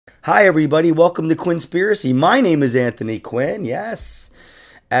Hi, everybody. Welcome to QUINNSPIRACY. My name is Anthony Quinn. Yes,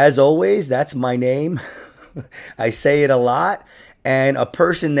 as always, that's my name. I say it a lot. And a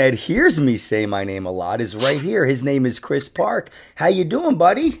person that hears me say my name a lot is right here. His name is Chris Park. How you doing,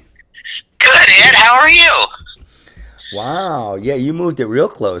 buddy? Good, Ed. How are you? Wow. Yeah, you moved it real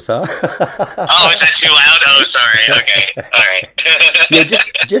close, huh? Oh, is that too loud? Oh, sorry. Okay. All right. Yeah,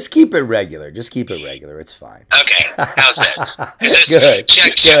 just keep it regular. Just keep it regular. It's fine. Okay. How's this? Is this Good.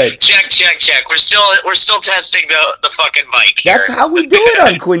 check, Good. check. We're still testing the fucking mic here. That's how we do it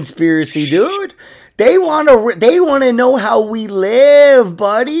on QUINNSPIRACY, dude. They want to know how we live,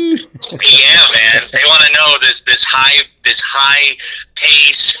 buddy. Yeah, man. They want to know this high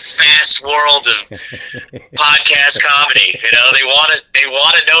pace, fast world of podcast comedy. You know, they want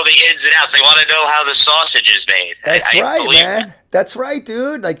to know the ins and outs. They want to know how the sausage is made. That's right, man. That's right,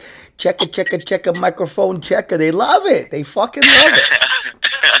 dude. Like check a microphone checker. They love it. They fucking love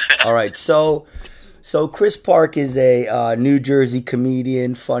it. All right, so Chris Park is a New Jersey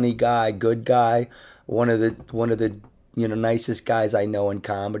comedian, funny guy, good guy, one of the nicest guys I know in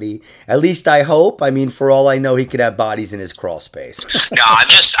comedy. At least I hope. I mean, for all I know, he could have bodies in his crawl space. No, I'm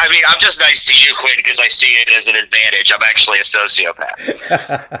just nice to you, Quinn, because I see it as an advantage. I'm actually a sociopath.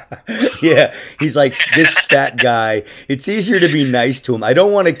 Yeah, he's like this fat guy. It's easier to be nice to him. I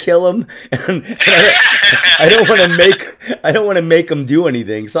don't want to kill him, and I don't want to make him do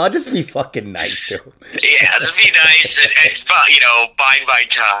anything. So I'll just be fucking nice to him. Yeah, just be nice and bide my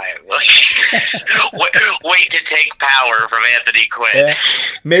time. Wait to take power from Anthony Quinn. Yeah,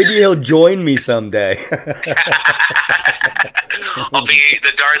 maybe he'll join me someday. I'll be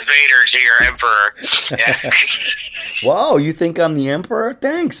the Darth Vader to your Emperor. Yeah. Wow, you think I'm the Emperor?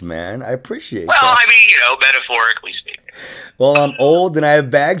 Thanks, man. I appreciate well, that. I mean, metaphorically speaking. Well, I'm old and I have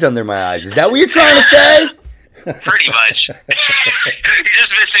bags under my eyes. Is that what you're trying to say? Pretty much. You're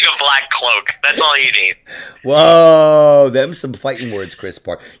just missing a black cloak. That's all you need. Whoa, them some fighting words, Chris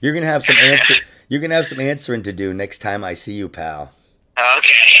Park. You're gonna have some answer. You're gonna have some answering to do next time I see you, pal.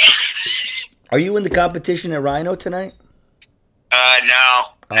 Okay. Are you in the competition at Rhino tonight? No.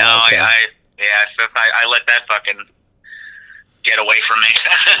 Oh, No, okay. I let that fucking get away from me.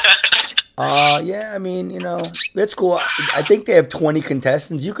 Yeah, I mean, that's cool. I think they have 20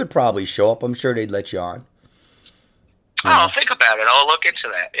 contestants. You could probably show up. I'm sure they'd let you on. I'll think about it. I'll look into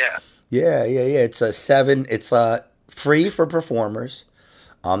that, yeah. Yeah. It's it's free for performers.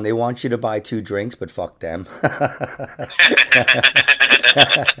 They want you to buy 2 drinks, but fuck them.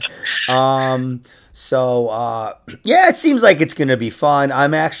 Yeah, it seems like it's going to be fun.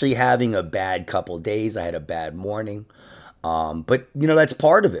 I'm actually having a bad couple days. I had a bad morning. But, that's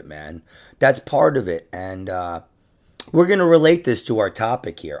part of it, man. That's part of it. And we're going to relate this to our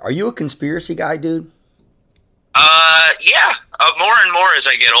topic here. Are you a conspiracy guy, dude? Yeah. More and more as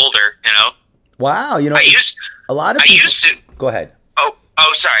I get older, Wow. A lot of people... I used to... Go ahead.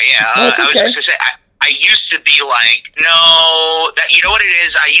 Oh, sorry, yeah. No, it's okay. I was just going to say... I used to be like, no, that, you know what it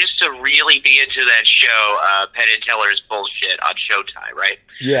is? I used to really be into that show, Penn and Teller's Bullshit on Showtime, right?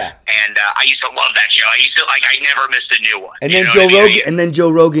 Yeah. And I used to love that show. I never missed a new one. And then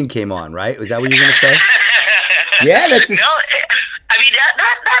Joe Rogan came on, right? Was that what you were going to say? Yeah, that's no. I mean,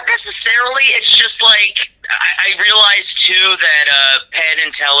 not necessarily. It's just like I realized too that Penn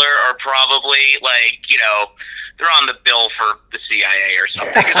and Teller are probably they're on the bill for the CIA or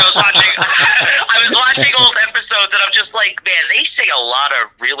something. Because I was watching old episodes, and I'm just like, man, they say a lot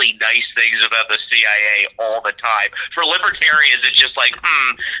of really nice things about the CIA all the time. For libertarians, it's just like,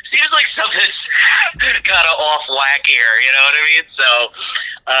 seems like something's kind of off whack here. You know what I mean? So,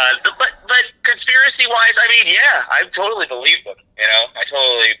 but conspiracy-wise, I mean, yeah, I totally believe them. I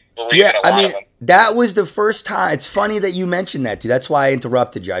totally believe in a lot of them. That was the first time. It's funny that you mentioned that, dude. That's why I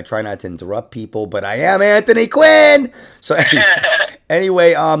interrupted you. I try not to interrupt people, but I am Anthony Quinn. So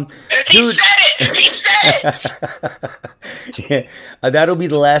anyway, He said it. Yeah, that'll be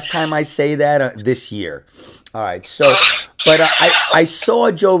the last time I say that this year. All right. So, but I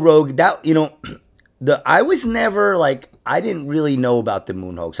saw Joe Rogan. I was never I didn't really know about the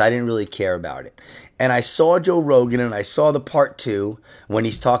moon hoax. I didn't really care about it. And I saw Joe Rogan, and I saw the part 2 when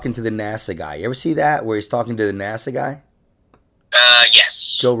he's talking to the NASA guy. You ever see that, where he's talking to the NASA guy?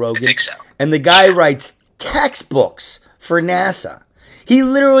 Yes. Joe Rogan? I think so. And the guy writes textbooks for NASA. He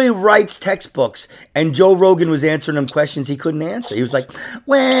literally writes textbooks, and Joe Rogan was answering him questions he couldn't answer. He was like,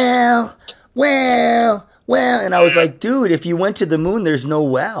 well. And I was like, dude, if you went to the moon, there's no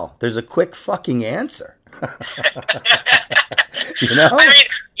well. There's a quick fucking answer. I mean,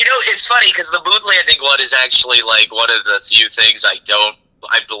 it's funny because the moon landing one is actually one of the few things I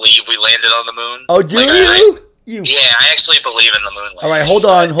believe we landed on the moon. Oh, do you? You. Yeah, I actually believe in the moon landing. All right, hold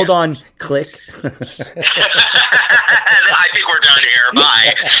on. Click. I think we're done here.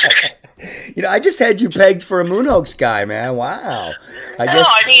 Bye. I just had you pegged for a moon hoax guy, man. Wow.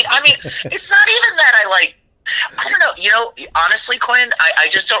 I mean, it's not even that I don't know. Honestly, Quinn, I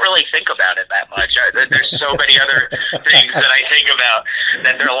just don't really think about it that much. There's so many other things that I think about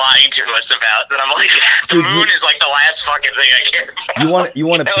that they're lying to us about that I'm like, the moon is like the last fucking thing I care about. You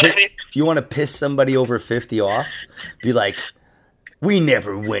want to piss somebody over 50 off? Be like, we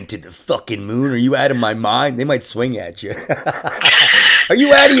never went to the fucking moon. Are you out of my mind? They might swing at you. Are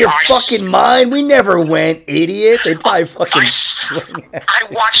you out of your fucking mind? We never went, idiot. They'd probably fucking swing at you. I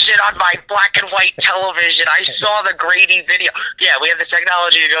watched it on my black and white television. I saw the Grady video. Yeah, we had the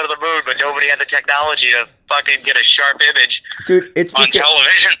technology to go to the moon, but nobody had the technology to fucking get a sharp image on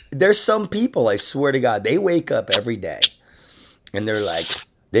television. There's some people, I swear to God, they wake up every day and they're like,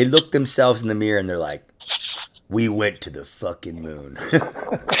 they look themselves in the mirror and they're like, we went to the fucking moon. And I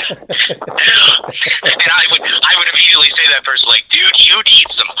would immediately say to that person, like, dude, you need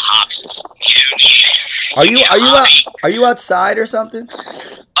some hobbies. Are you outside or something?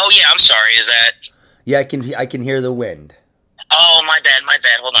 Oh yeah, I'm sorry. Is that? Yeah, I can hear the wind. Oh, my bad.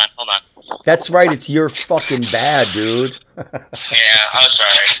 Hold on. That's right. It's your fucking bad, dude. Yeah, I'm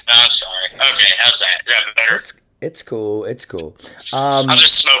sorry. Okay, how's that? Yeah, better. It's cool. I'll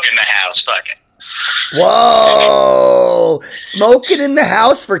just smoke in the house. Fuck it. Whoa! Smoking in the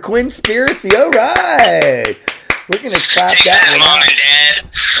house for QUINNSPIRACY. All right. We're going to clap that one Mom and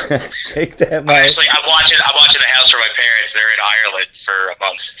Dad. Take that, Mike. Actually, I'm watching the house for my parents. They're in Ireland for a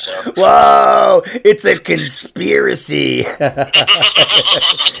month. So. Whoa! It's a conspiracy.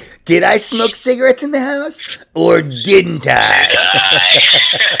 Did I smoke cigarettes in the house? Or didn't I?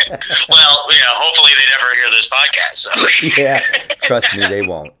 Well, hopefully they never hear this podcast. So. Yeah, trust me, they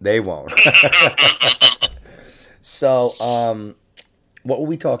won't. So, what were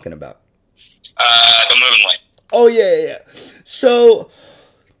we talking about? The moonlight. Oh, yeah. So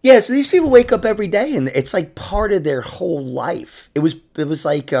these people wake up every day, and it's like part of their whole life. It was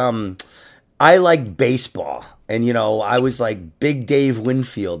like, I liked baseball, and, I was like, Big Dave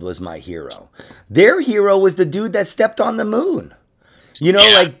Winfield was my hero. Their hero was the dude that stepped on the moon.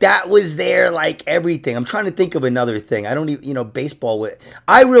 Like that was their, like, everything. I'm trying to think of another thing. I don't even, baseball.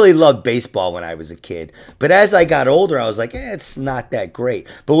 I really loved baseball when I was a kid. But as I got older, I was like, it's not that great.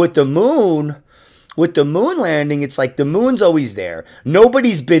 But with the moon landing, it's like the moon's always there.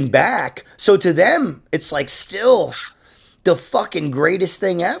 Nobody's been back. So to them, it's like still the fucking greatest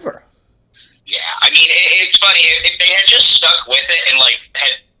thing ever. Yeah, I mean, it's funny. If they had just stuck with it and, like,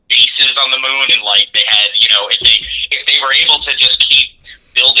 had bases on the moon and, like, they had, if they were able to just keep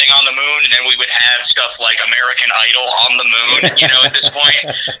building on the moon, and then we would have stuff like American Idol on the moon, at this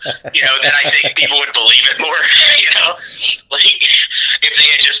point, then I think people would believe it more, like, if they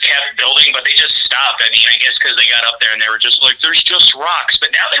had just kept building, but they just stopped. I mean, I guess because they got up there and they were just like, there's just rocks,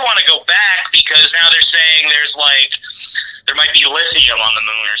 but now they want to go back because now they're saying there's, like, there might be lithium on the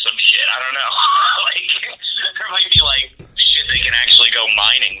moon or some shit. I don't know. Like, there might be, like, shit they can actually go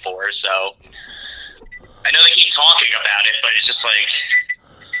mining for, so I know they keep talking about it, but it's just like...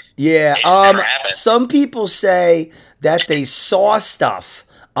 Yeah, some people say that they saw stuff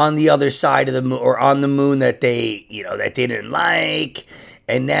on the other side of the moon, or on the moon, that they didn't like,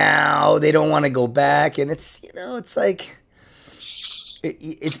 and now they don't want to go back, and it's, it's like,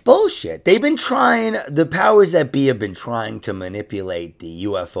 it's bullshit. They've been trying, the powers that be have been trying to manipulate the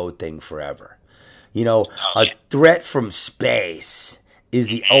UFO thing forever. A threat from space is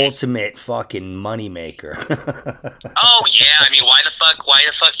the ultimate fucking moneymaker. Oh yeah, I mean, why the fuck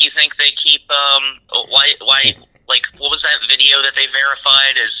you think they keep why like, what was that video that they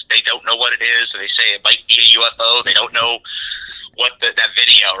verified as they don't know what it is, or they say it might be a UFO, they don't know what that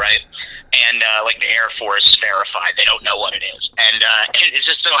video, right? And like the Air Force verified, they don't know what it is, and it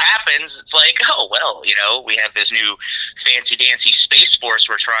just so happens it's like, oh well, we have this new fancy dancy space force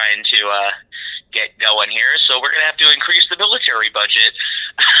we're trying to get going here, so we're gonna have to increase the military budget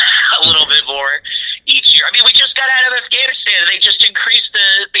a little bit more each year. I mean, we just got out of Afghanistan, and they just increased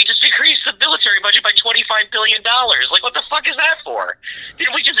the military budget by $25 billion. Like, what the fuck is that for?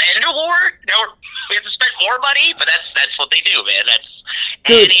 Didn't we just end a war? Now we have to spend more money? But that's what they do, man. That's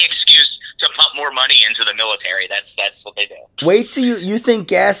any excuse to pump more money into the military. That's what they do. Wait till you think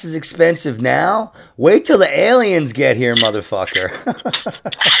gas is expensive now? Wait till the aliens get here, motherfucker.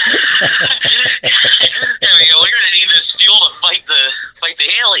 We're gonna need this fuel to fight the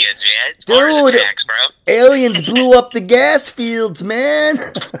aliens, man. It's Dude, attacks, bro. Aliens blew up the gas fields, man.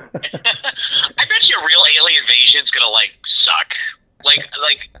 I bet you a real alien invasion's gonna, like, suck. Like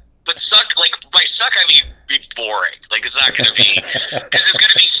But suck, like, by suck, I mean be boring. Like, it's not going to be, because it's going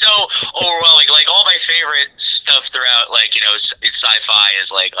to be so overwhelming. Like, all my favorite stuff throughout, like, you know, in sci-fi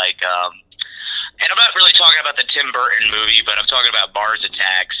is like, and I'm not really talking about the Tim Burton movie, but I'm talking about Mars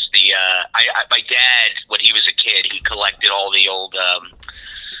Attacks. My dad, when he was a kid, he collected all the old,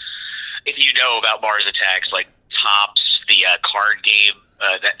 if you know about Mars Attacks, like Topps, the card game,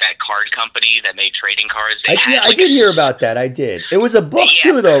 that card company that made trading cards. I did hear about that. I did. It was a book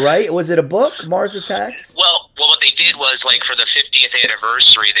too, though, right? Was it a book, Mars Attacks? Well, what they did was, like, for the 50th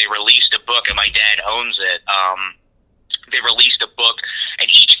anniversary, they released a book, and my dad owns it. They released a book, and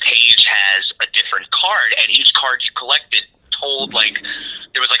each page has a different card, and each card you collected told, like,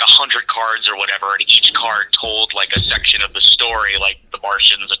 there was like 100 cards or whatever, and each card told like a section of the story, like the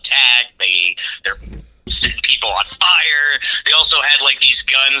Martians attack, they're setting people on fire. They also had like these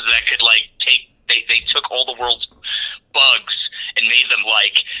guns that could like they took all the world's bugs and made them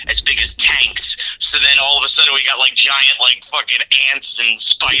like as big as tanks. So then all of a sudden we got like giant like fucking ants and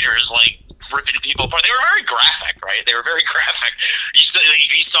spiders like ripping people apart. They were very graphic, right? They were very graphic.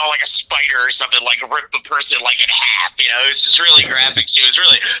 You saw like a spider or something like rip a person like in half. You know, it was just really graphic.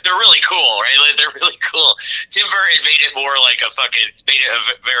 They're really cool, right? Like, they're really cool. Tim Burton made it more like made it a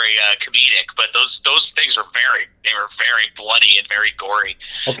very comedic, but those things were very bloody and very gory.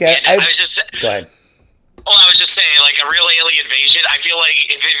 Okay, and I was just go ahead. Well, I was just saying, like, a real alien invasion, I feel like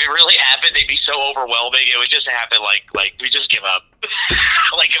if it really happened, they'd be so overwhelming, it would just happen, like we just give up.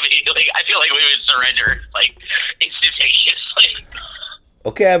 Like, immediately. I feel like we would surrender, like, instantaneously.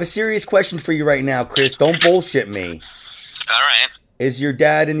 Okay, I have a serious question for you right now, Chris. Don't bullshit me. All right. Is your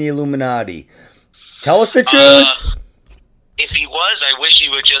dad in the Illuminati? Tell us the truth. If he was, I wish he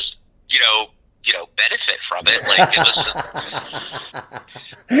would just, benefit from it. Like, get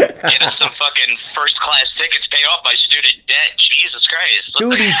us some fucking first-class tickets, pay off my student debt. Jesus Christ.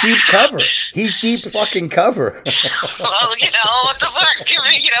 Dude, he's deep cover. He's deep fucking cover. Well, what the fuck?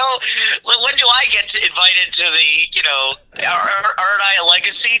 When do I get invited to the, aren't I a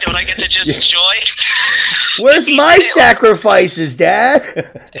legacy? Don't I get to just enjoy? Where's my sacrifices, Dad?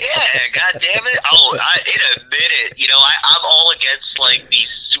 Yeah, God damn it. Oh, in a minute. I'm all against, like, these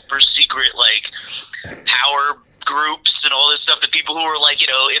super secret, like, power groups and all this stuff. The people who are like,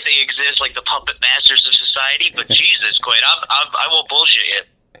 if they exist, like the puppet masters of society. But Jesus, Quinn, I won't bullshit you.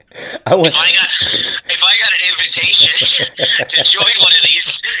 If I got an invitation to join one of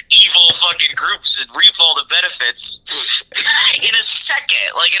these evil fucking groups and reap all the benefits in a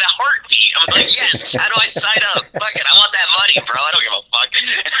second, like in a heartbeat, I'm like, yes, how do I sign up? Fuck it, I want that money, bro. I don't give a fuck.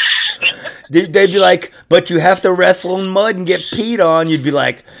 They'd be like, but you have to wrestle in mud and get peed on. You'd be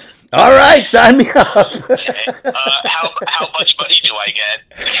like, all right, sign me up. Okay. How much money do I get?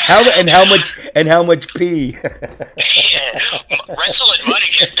 How much pee? Yeah, wrestle in mud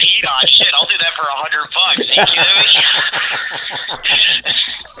and get peed on. Shit, I'll do that for $100. Are you kidding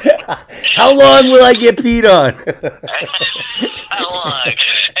me? How long will I get peed on? How long?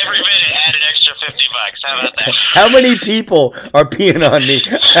 Every minute, add an extra $50. How about that? How many people are peeing on me?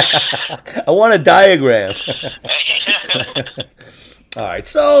 I want a diagram. All right,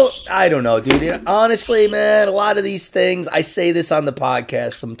 so I don't know, dude. Honestly, man, a lot of these things, I say this on the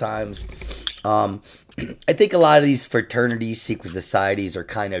podcast sometimes. I think a lot of these fraternities, secret societies are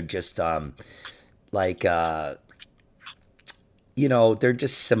kind of just they're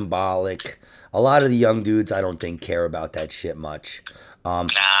just symbolic. A lot of the young dudes, I don't think, care about that shit much.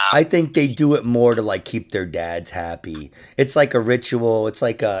 I think they do it more to like keep their dads happy. It's like a ritual. It's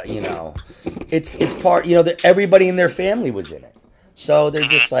like it's part. Everybody in their family was in it. So they're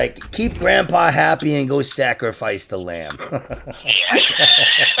just like, keep Grandpa happy and go sacrifice the lamb.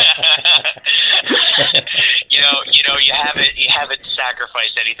 You haven't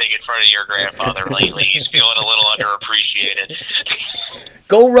sacrificed anything in front of your grandfather lately. He's feeling a little underappreciated.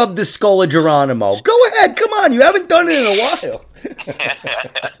 Go rub the skull of Geronimo. Go ahead, come on. You haven't done it in a while.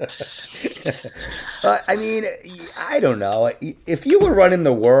 I don't know. If you were running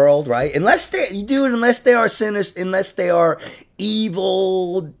the world, right? Unless they are sinners, unless they are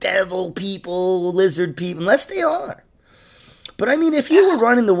evil, devil people, lizard people, unless they are. But I mean, if you were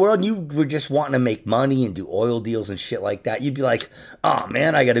running the world and you were just wanting to make money and do oil deals and shit like that, you'd be like, oh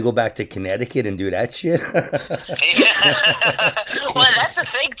man, I got to go back to Connecticut and do that shit. Well, that's the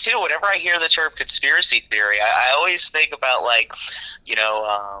thing too. Whenever I hear the term conspiracy theory, I always think about like,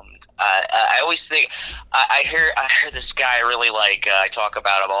 I always think I hear this guy really like I talk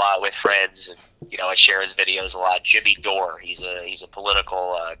about him a lot with friends. And, I share his videos a lot. Jimmy Dore, he's a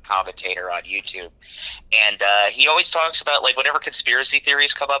political commentator on YouTube, and he always talks about, like, whenever conspiracy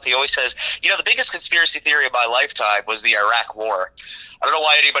theories come up, he always says, the biggest conspiracy theory of my lifetime was the Iraq War. I don't know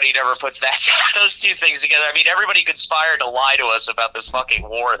why anybody never puts those two things together. I mean, everybody conspired to lie to us about this fucking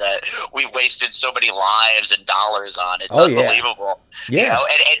war that we wasted so many lives and dollars on. It's unbelievable. Yeah.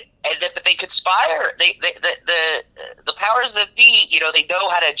 But they conspire. The powers that be, they know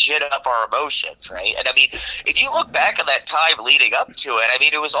how to gin up our emotions, right? And I mean, if you look back at that time leading up to it, I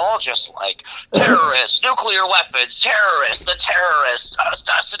mean, it was all just like terrorists, nuclear weapons, terrorists, the terrorists,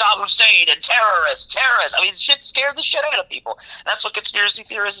 Saddam Hussein, and terrorists. I mean, shit scared the shit out of people. That's what conspiracy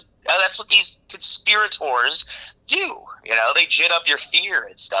theorists. That's what these conspirators do. They gin up your fear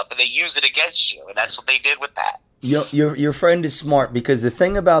and stuff, and they use it against you, and that's what they did with that. Your friend is smart, because the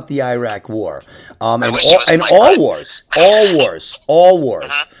thing about the Iraq War, and all wars,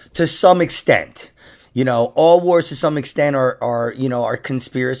 to some extent, all wars to some extent are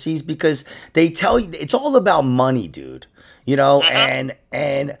conspiracies, because they tell you it's all about money, dude. And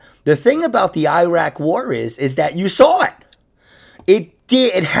the thing about the Iraq War is that you saw it.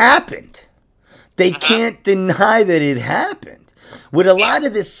 It happened. They can't deny that it happened. With a lot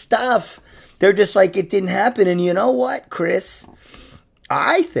of this stuff, they're just like, it didn't happen. And you know what, Chris?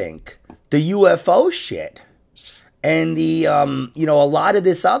 I think the UFO shit and the, a lot of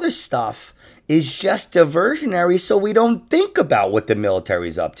this other stuff is just diversionary, so we don't think about what the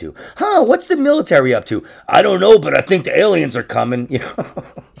military's up to. What's the military up to? I don't know, but I think the aliens are coming,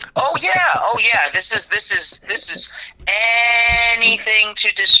 Oh yeah. This is anything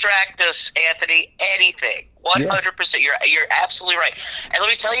to distract us, Anthony. Anything. 100%. You're absolutely right. And let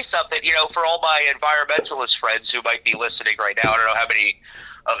me tell you something, for all my environmentalist friends who might be listening right now, I don't know how many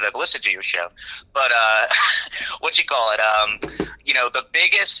of them listen to your show, but the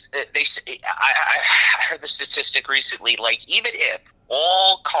biggest, I heard the statistic recently, like, even if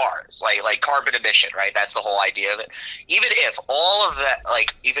all cars, like carbon emission, right? That's the whole idea of it. Even if all of that,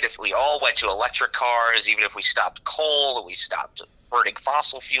 like, even if we all went to electric cars, even if we stopped coal and we stopped burning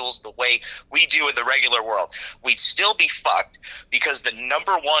fossil fuels the way we do in the regular world, we'd still be fucked, because the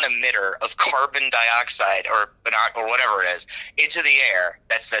number one emitter of carbon dioxide or whatever it is into the air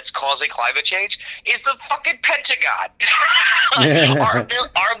that's causing climate change is the fucking Pentagon. Our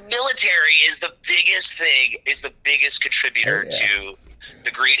military is the biggest contributor to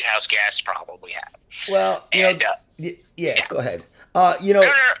the greenhouse gas problem we have. Well, go ahead.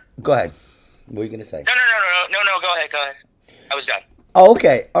 Go ahead. What are you going to say? No, go ahead. I was done. Oh,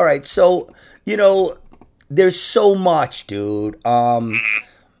 okay. All right. So, there's so much, dude.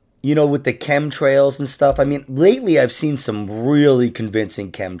 With the chemtrails and stuff. I mean, lately I've seen some really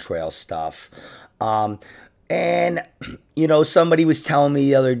convincing chemtrail stuff. And, somebody was telling me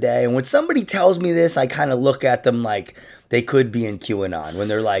the other day, and when somebody tells me this, I kind of look at them like they could be in QAnon, when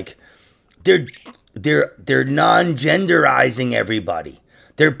they're like, they're non-genderizing everybody.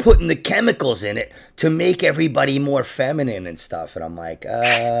 They're putting the chemicals in it to make everybody more feminine and stuff. And I'm like,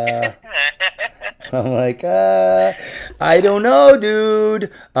 I don't know,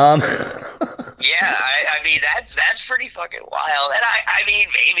 dude. I mean, that's pretty fucking wild. And I mean,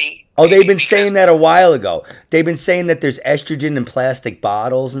 maybe. Oh, they've been saying that a while ago. They've been saying that there's estrogen in plastic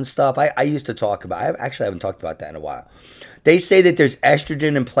bottles and stuff. I used to talk about, I actually haven't talked about that in a while. They say that there's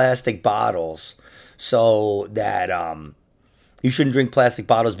estrogen in plastic bottles, so that, you shouldn't drink plastic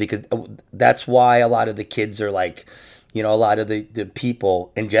bottles, because that's why a lot of the kids are like, a lot of the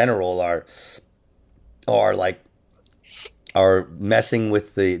people in general are messing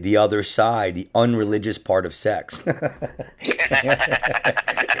with the other side, the unreligious part of sex.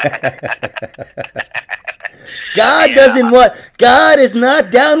 God is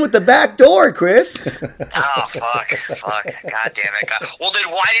not down with the back door, Chris. Oh, fuck. God damn it. God. Well,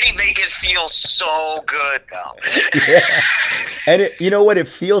 then why did he make it feel so good, though? Yeah. And you know what? It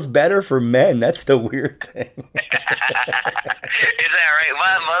feels better for men. That's the weird thing. Is that right?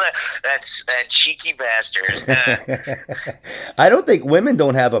 That's that cheeky bastard. I don't think women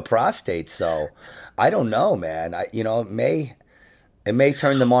don't have a prostate, so I don't know, man. It may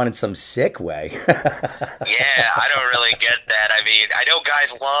turn them on in some sick way. Yeah, I don't really get that. I mean, I know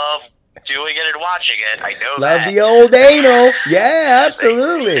guys love doing it and watching it. I know love that. the old anal. Yeah,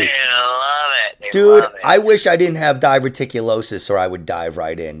 absolutely. They love it. Dude, I wish I didn't have diverticulosis, or I would dive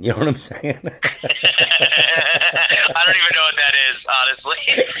right in. You know what I'm saying? I don't even know what that is, honestly.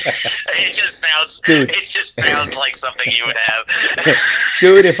 It just sounds like something you would have.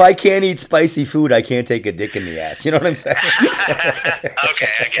 Dude, if I can't eat spicy food, I can't take a dick in the ass. You know what I'm saying? Okay,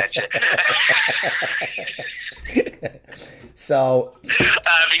 I get you. So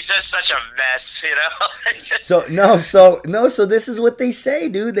he's just such a mess, you So know. so this is what they say,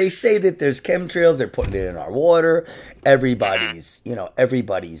 dude. They say that there's chemtrails. They're putting it in our water. Everybody's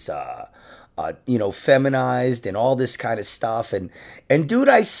feminized and all this kind of stuff. And dude,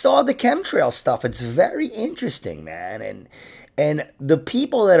 I saw the chemtrail stuff. It's very interesting, man. And the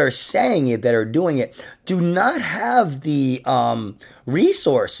people that are saying it, that are doing it, do not have the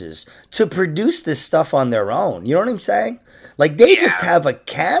resources to produce this stuff on their own. You know what I'm saying? Like, they just have a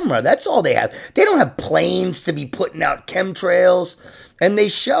camera. That's all they have. They don't have planes to be putting out chemtrails. And they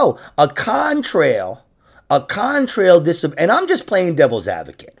show a contrail, and I'm just playing devil's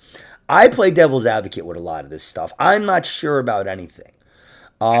advocate. I play devil's advocate with a lot of this stuff. I'm not sure about anything.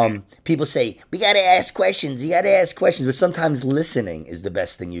 People say, we got to ask questions. But sometimes listening is the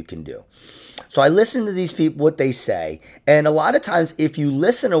best thing you can do. So I listen to these people, what they say. And a lot of times, if you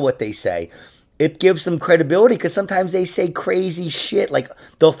listen to what they say, it gives them credibility, because sometimes they say crazy shit. Like,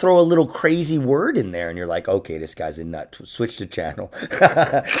 they'll throw a little crazy word in there and you're like, okay, this guy's a nut. Switch the channel.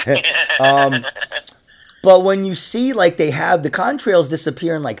 But when you see, like, they have the contrails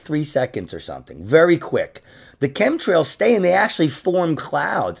disappear in like 3 seconds or something, very quick. The chemtrails stay and they actually form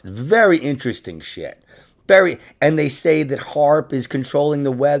clouds. Very interesting shit. And they say that HARP is controlling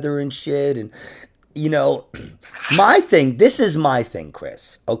the weather and shit. And, you know, this is my thing,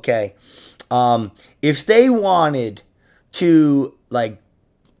 Chris, okay? If they wanted to, like,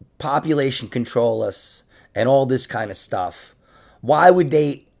 population control us and all this kind of stuff, why would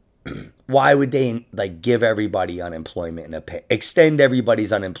they like give everybody unemployment extend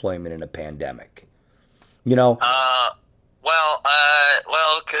everybody's unemployment in a pandemic? You know?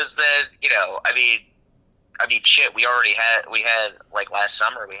 Because then, you know, I mean, shit. We had like last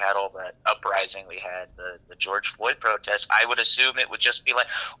summer. We had all that uprising. We had the George Floyd protests. I would assume it would just be like,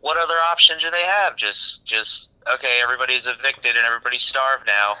 what other options do they have? Just okay. Everybody's evicted and everybody's starved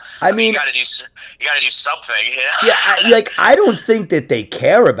now. I mean, you got to do something. You know? Yeah. I don't think that they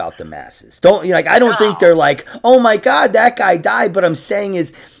care about the masses. I don't think they're like, oh my God, that guy died. But I'm saying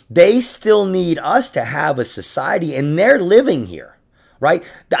is, they still need us to have a society, and they're living here, right?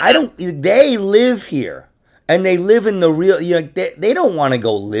 They live here. And they live in the real, they don't want to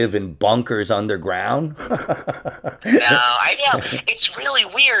go live in bunkers underground. No, I know. It's really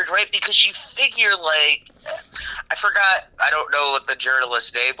weird, right? Because you figure, like, I forgot, I don't know what the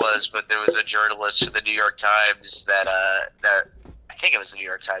journalist's name was, but there was a journalist for the New York Times that I think it was the New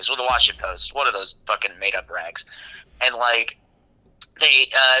York Times or the Washington Post, one of those fucking made-up rags. And, like,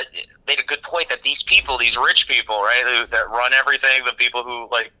 they made a good point that these people, these rich people, right, that run everything, the people who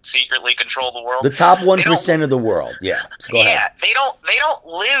like secretly control the world, the top 1% of the world, yeah. So go ahead. They don't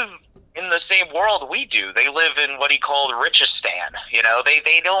live in the same world we do. They live in what he called Richistan. You know, they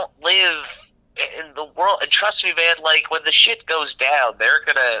don't live in the world. And trust me, man, like when the shit goes down,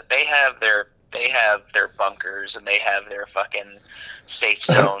 they have their bunkers and they have their fucking safe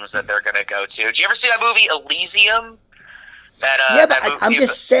zones that they're gonna go to. Did you ever see that movie Elysium? I'm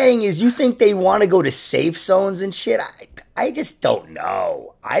just saying, is you think they want to go to safe zones and shit? I just don't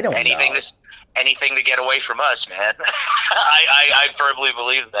know. I don't know. Anything to get away from us, man. I firmly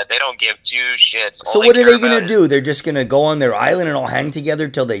believe that they don't give two shits. So what are they going to do? They're just going to go on their island and all hang together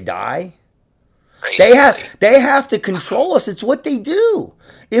till they die? Basically. They have to control us. It's what they do.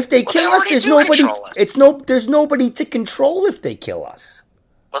 If they kill us, there's nobody to control if they kill us.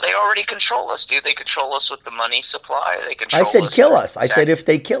 Well, they already control us, dude. They control us with the money supply. I said kill us. I said if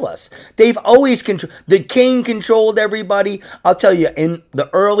they kill us. They've always controlled. The king controlled everybody. I'll tell you, in the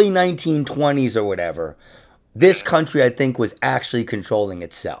early 1920s or whatever, this country, I think, was actually controlling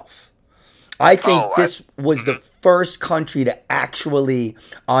itself. I think this was the first country to actually,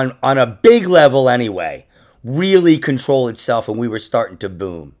 on a big level anyway, really control itself, and we were starting to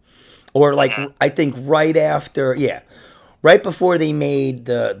boom. Or like, I think right after, right before they made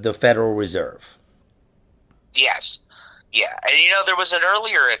the Federal Reserve. Yes. Yeah. And, there was an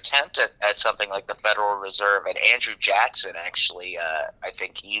earlier attempt at something like the Federal Reserve, and Andrew Jackson actually, I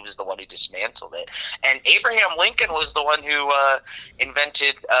think he was the one who dismantled it. And Abraham Lincoln was the one who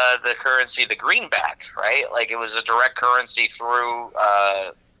invented the currency, the greenback, right? Like, it was a direct currency through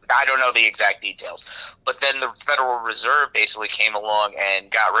I don't know the exact details. But then the Federal Reserve basically came along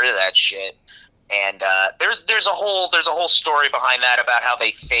and got rid of that shit. And there's a whole story behind that about how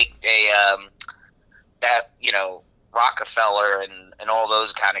they faked Rockefeller and all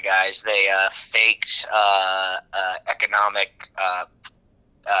those kind of guys. They faked economic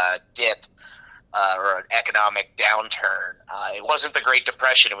dip or an economic downturn. It wasn't the Great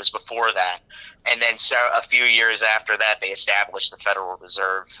Depression; it was before that. And then a few years after that, they established the Federal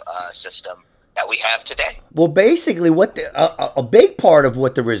Reserve system. that we have today. Well, basically, what a big part of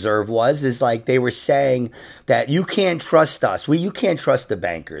what the reserve was is like they were saying that you can't trust us. You can't trust the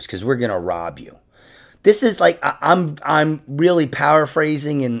bankers because we're going to rob you. This is like I'm really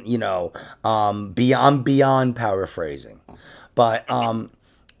paraphrasing, and I'm beyond paraphrasing, but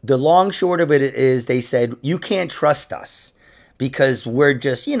the long short of it is they said you can't trust us because we're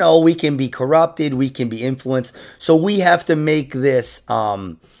just we can be corrupted, we can be influenced, so we have to make this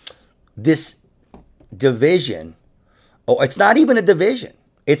this division. Oh, it's not even a division.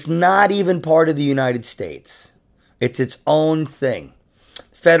 It's not even part of the United States. It's its own thing.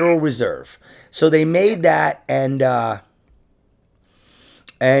 Federal Reserve. So they made that, and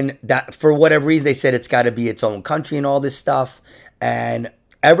that for whatever reason they said it's got to be its own country and all this stuff. And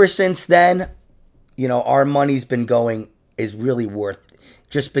ever since then, our money's been going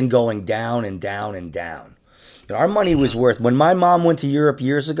just been going down and down and down. Our money was worth, when my mom went to Europe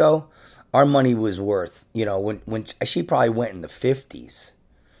years ago, our money was worth, when she probably went in the 50s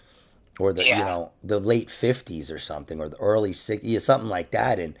or the late 50s or something, or the early 60s, something like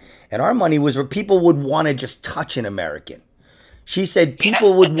that. And our money was where people would want to just touch an American. She said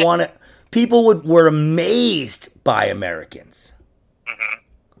people were amazed by Americans. Mm-hmm.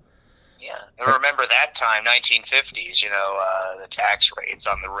 Yeah. I remember that time, 1950s, the tax rates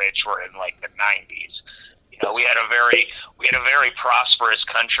on the rich were in like the 90s. We had a very prosperous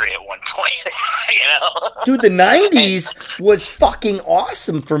country at one point. Dude, the 90s was fucking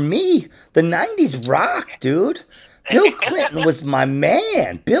awesome for me. The 90s rocked, dude. Bill Clinton was my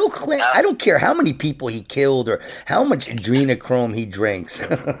man. Bill Clinton, I don't care how many people he killed or how much adrenochrome he drinks.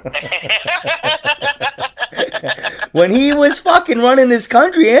 When he was fucking running this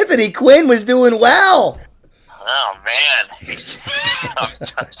country, Anthony Quinn was doing well. Oh man,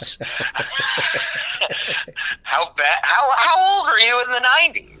 how bad? How old are you in the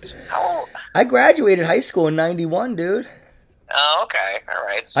 90s? How old? I graduated high school in 91, dude. Oh, okay, all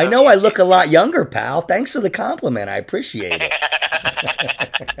right. So I know I look a lot younger, pal. Thanks for the compliment. I appreciate it.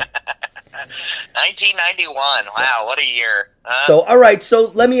 1991. Wow, what a year. So, all right.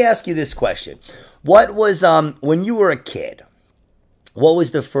 So let me ask you this question: what was when you were a kid? What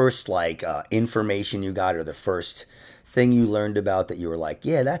was the first information you got, or the first thing you learned about that you were like,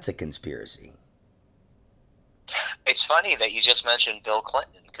 yeah, that's a conspiracy? It's funny that you just mentioned Bill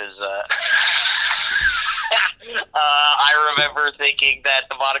Clinton, because I remember thinking that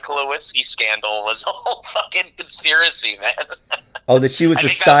the Monica Lewinsky scandal was a whole fucking conspiracy, man. Oh, that she was a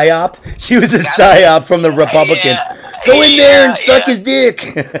psyop? She was a psyop from the Republicans. Go in there and suck his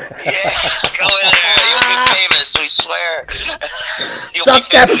dick. Yeah, go in there. You'll be famous, we swear. Suck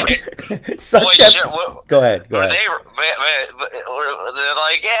that. Suck boy, that. Sure, go ahead. They're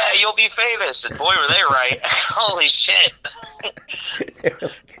like, yeah, you'll be famous. And boy, were they right. Holy shit.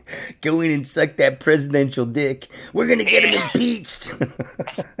 Go in and suck that presidential dick. We're going to get him impeached.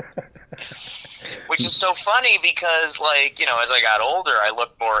 Which is so funny because, as I got older, I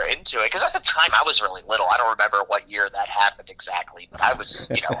looked more into it. Because at the time, I was really little. I don't remember what year that happened exactly. But I was,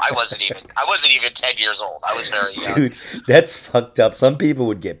 I wasn't even 10 years old. I was very young. Dude, that's fucked up. Some people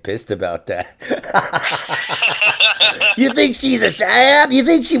would get pissed about that. You think she's a psyop? You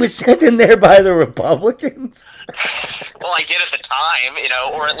think she was sent in there by the Republicans? Well, I did at the time,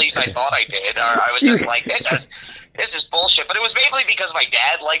 or at least I thought I did. Or I was just like, this is bullshit. But it was mainly because my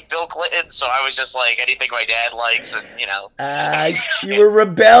dad liked Bill Clinton, so I was just like, anything my dad likes, and you were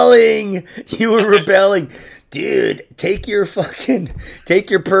rebelling. You were rebelling. Dude, take your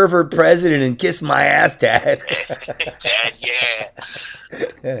pervert president and kiss my ass, Dad. Dad,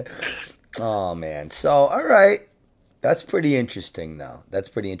 yeah. Oh, man. So, all right. That's pretty interesting, though. That's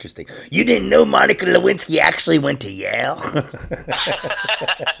pretty interesting. You didn't know Monica Lewinsky actually went to Yale?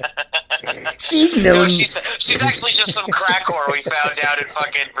 She's known. No, she's actually just some crack whore we found out in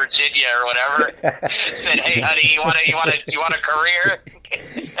fucking Virginia or whatever. Said, "Hey, honey, you want a career?"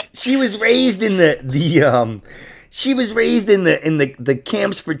 She was raised in the She was raised in the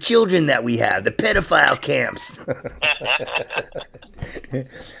camps for children that we have, the pedophile camps.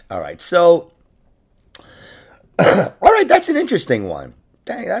 All right, so. All right, that's an interesting one.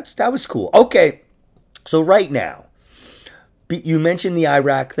 Dang, that was cool. Okay, so right now, you mentioned the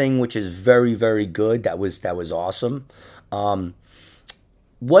Iraq thing, which is very, very good. That was awesome.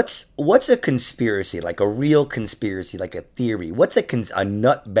 What's a conspiracy, like a real conspiracy, like a theory? What's a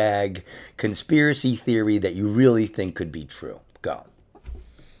nutbag conspiracy theory that you really think could be true? Go.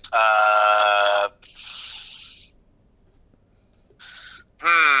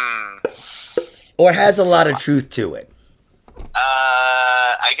 Or has a lot of truth to it?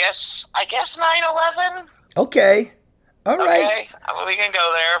 I guess 9/11. Okay. All right. Okay, we can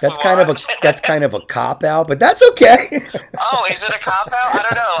go there. If That's we kind of a want. that's kind of a cop out, but that's okay. Oh, is it a cop out? I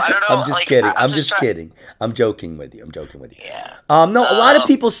don't know. I don't know. I'm just Like, kidding. I'm I'm just just trying. kidding. I'm joking with you. I'm joking with you. Yeah. No, a lot of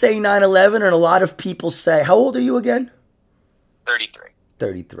people say 9/11, and a lot of people say, how old are you again? 33.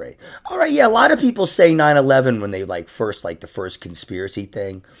 33. All right, yeah, a lot of people say 9/11 when they the first conspiracy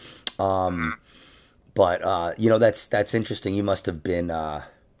thing. But you know, that's interesting. You must have been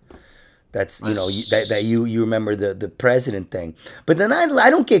that's you remember the president thing. But then I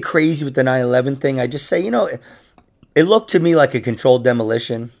don't get crazy with the 9/11 thing. I just say, you know, it looked to me like a controlled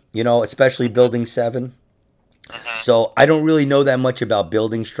demolition, you know, especially building 7. So I don't really know that much about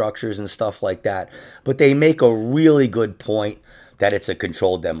building structures and stuff like that, but they make a really good point that it's a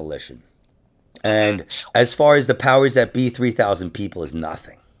controlled demolition. And as far as the powers that be, 3,000 people is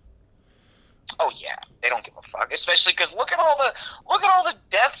nothing. Oh yeah, they don't give a fuck. Especially because look at all the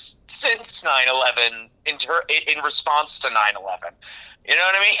deaths since 9/11 in response to 9/11. You know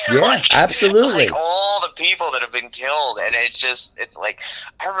what I mean? Yeah, absolutely. Like all the people that have been killed, and it's like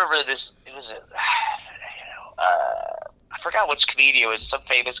I remember this. It was I forgot which comedian it was, some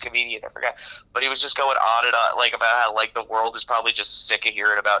famous comedian, I forgot, but he was just going on and on, like, about how, like, the world is probably just sick of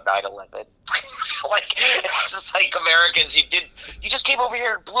hearing about 9/11. Like, it's just like, Americans, you just came over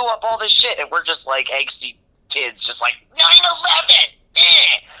here and blew up all this shit, and we're just, like, angsty kids, just like, 9/11!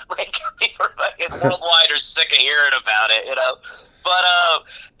 Like, people fucking worldwide are sick of hearing about it, you know? But,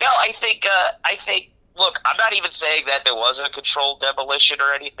 no, I think, look, I'm not even saying that there wasn't a controlled demolition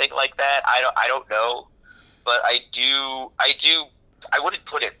or anything like that. I don't know. But I wouldn't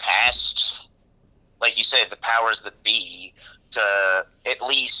put it past, like you said, the powers that be to at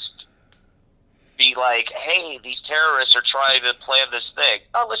least be like, hey, these terrorists are trying to plan this thing.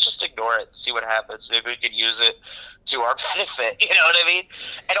 Oh, let's just ignore it, see what happens. Maybe we can use it to our benefit. You know what I mean?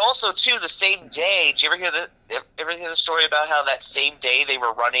 And also, too, the same day, did you ever hear the story about how that same day they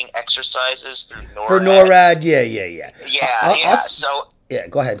were running exercises through NORAD? For NORAD, yeah. Yeah,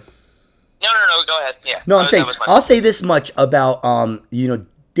 go ahead. No, go ahead. Yeah. No, I'm saying, I'll say this much about, you know,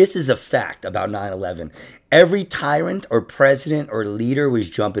 this is a fact about 9/11. Every tyrant or president or leader was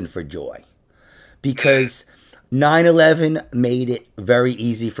jumping for joy because 9/11 made it very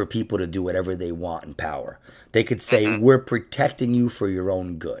easy for people to do whatever they want in power. They could say, we're protecting you for your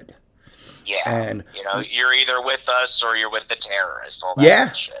own good. Yeah. And, you know, you're either with us or you're with the terrorist. All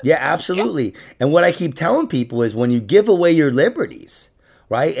that shit. Yeah, absolutely. Yeah. And what I keep telling people is when you give away your liberties,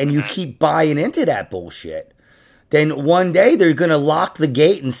 right? And you keep buying into that bullshit, then one day they're going to lock the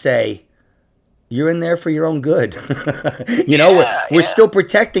gate and say, you're in there for your own good. You know, we're still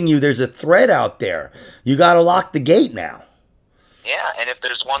protecting you. There's a threat out there. You got to lock the gate now. Yeah, and if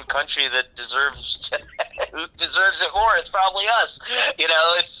there's one country that deserves it more, it's probably us. You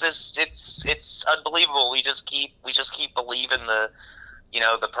know, it's unbelievable. We just keep believing the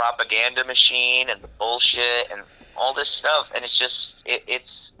propaganda machine and the bullshit and all this stuff, and it's just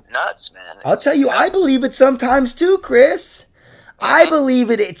it's nuts, man. I'll tell you, I believe it sometimes too, Chris. I believe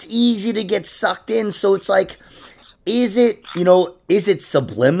it. It's easy to get sucked in. So it's like, is it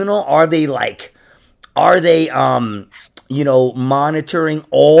subliminal? Are they monitoring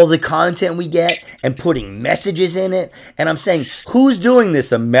all the content we get and putting messages in it? And I'm saying, who's doing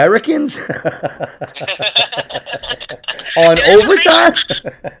this? Americans? On overtime?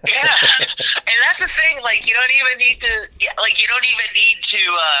 Yeah. And that's the thing, like, you don't even need to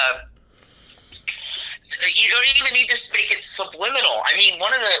make it subliminal. I mean,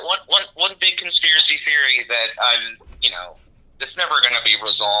 one big conspiracy theory that that's never going to be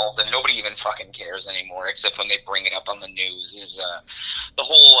resolved, and nobody even fucking cares anymore, except when they bring it up on the news, is the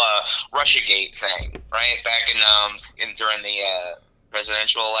whole Russiagate thing, right? Back during the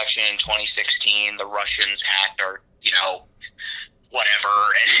presidential election in 2016, the Russians hacked our, whatever,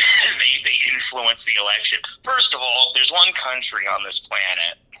 and they influenced the election. First of all, there's one country on this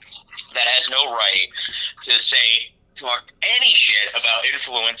planet that has no right to talk any shit about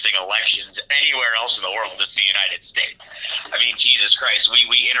influencing elections anywhere else in the world. It's the United States. I mean, Jesus Christ,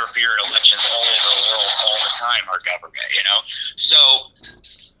 we interfere in elections all over the world all the time, our government, So,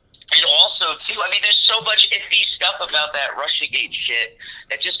 and also, too, I mean, there's so much iffy stuff about that Russiagate shit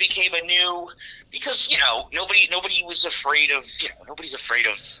that just became a new, because, nobody was afraid of, nobody's afraid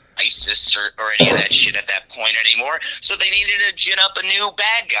of ISIS or any of that shit at that point anymore. So they needed to gin up a new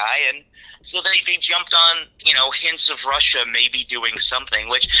bad guy, and so they jumped on, hints of Russia maybe doing something,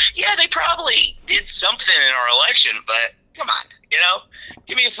 which, yeah, they probably did something in our election, but come on,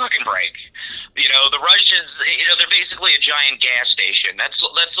 give me a fucking break. The Russians, they're basically a giant gas station. That's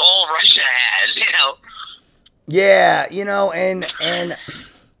all Russia has, Yeah, and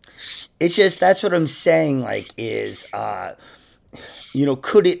it's just, that's what I'm saying, like, is, you know,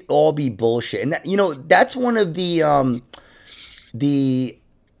 could it all be bullshit? And that, you know, that's one of the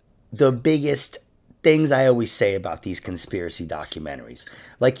biggest things I always say about these conspiracy documentaries.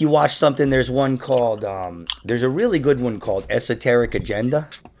 Like, you watch something, there's one called, there's a really good one called Esoteric Agenda.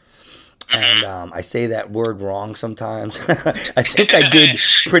 And I say that word wrong sometimes. I think I did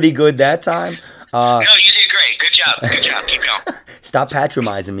pretty good that time. No, you did great. Good job. Good job. Keep going. Stop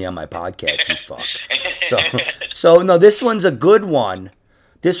patronizing me on my podcast, you fuck. So no, this one's a good one.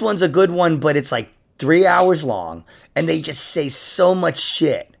 This one's a good one, but it's like 3 hours long, and they just say so much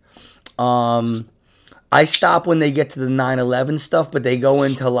shit. I stop when they get to the 9/11 stuff, but they go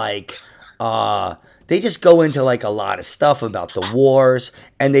into like, they just go into like a lot of stuff about the wars,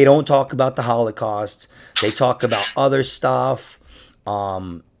 and they don't talk about the Holocaust. They talk about other stuff.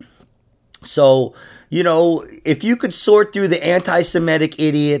 So, you know, if you could sort through the anti-Semitic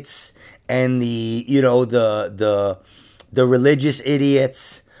idiots and the, you know, the religious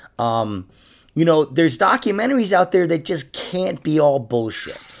idiots, you know, there's documentaries out there that just can't be all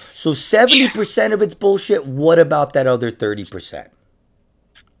bullshit. So 70% of it's bullshit. What about that other 30%?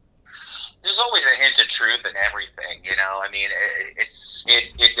 There's always a hint of truth in everything, you know. I mean,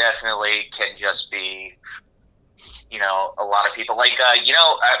 it definitely can just be, you know, a lot of people like, you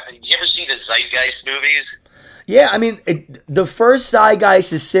know, did you ever see the Zeitgeist movies? Yeah, I mean, the first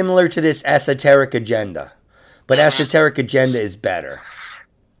Zeitgeist is similar to this Esoteric Agenda, but Esoteric Agenda is better.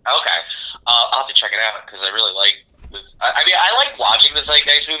 Okay, I'll have to check it out because I really like this. I mean, I like watching the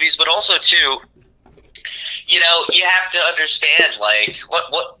Zeitgeist movies, but also too, you know, you have to understand, like,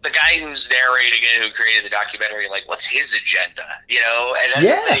 what the guy who's narrating it, who created the documentary, like, what's his agenda, you know? And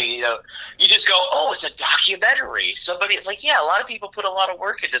that's the thing, you know, you just go, oh, it's a documentary. Somebody, it's like, yeah, a lot of people put a lot of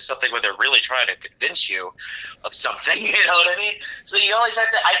work into something where they're really trying to convince you of something, you know what I mean? So you always have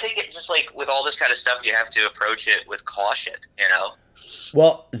to, I think it's just like, with all this kind of stuff, you have to approach it with caution, you know?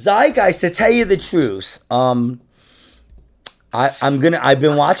 Well, Zeitgeist, to tell you the truth, I've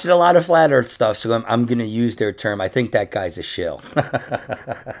been watching a lot of flat Earth stuff, so I'm gonna use their term. I think that guy's a shill.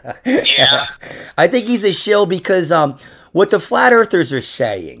 Yeah, I think he's a shill because what the flat earthers are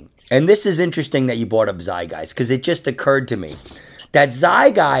saying, and this is interesting that you brought up Zeitgeist because it just occurred to me that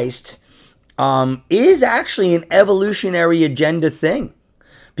Zeitgeist is actually an evolutionary agenda thing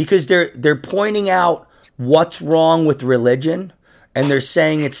because they're pointing out what's wrong with religion, and they're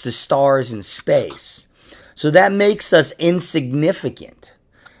saying it's the stars and space. So that makes us insignificant,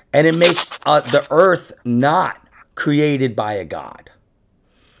 and it makes the earth not created by a god.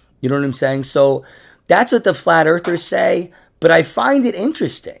 You know what I'm saying? So that's what the flat earthers say, but I find it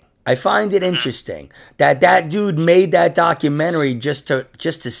interesting. That dude made that documentary just to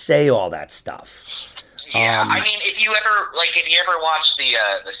say all that stuff. Yeah, I mean, if you ever watched the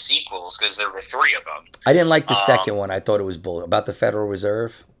sequels, because there were 3 of them. I didn't like the second one. I thought it was bull about the Federal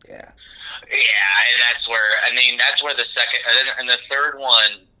Reserve. Yeah. Yeah, and that's where the second and the third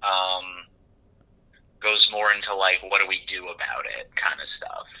one goes more into like, what do we do about it kind of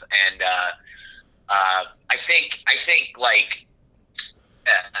stuff. And I think like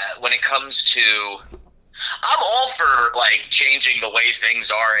when it comes to, I'm all for like changing the way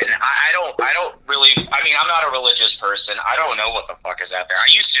things are, and I don't really. I mean, I'm not a religious person. I don't know what the fuck is out there. I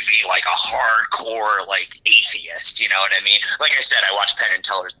used to be like a hardcore like atheist. You know what I mean? Like I said, I watched Penn and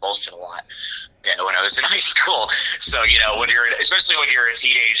Teller's bullshit a lot. You know, when I was in high school. So, you know, especially when you're a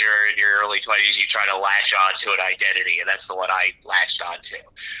teenager in your early 20s, you try to latch on to an identity, and that's the one I latched on to.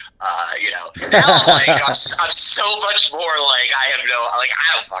 You know, now I'm like, I'm so much more like, I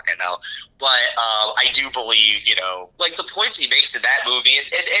don't fucking know. But I do believe, you know, like the points he makes in that movie and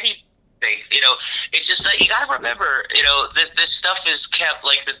anything, you know, it's just that you got to remember, you know, this stuff is kept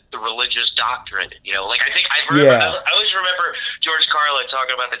like the religious doctrine, you know, like I always remember George Carlin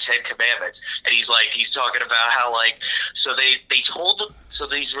talking about the 10 Commandments, and he's talking about how like, so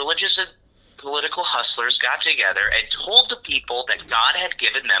these religious and political hustlers got together and told the people that God had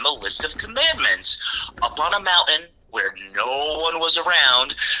given them a list of commandments up on a mountain where no one was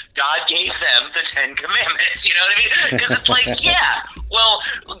around. God gave them the 10 Commandments, you know what I mean? Because it's like, yeah, well,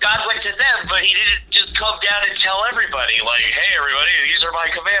 God went to them, but he didn't just come down and tell everybody, like, hey, everybody, these are my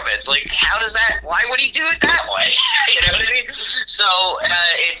commandments. Like, how does that, why would he do it that way? You know what I mean? So,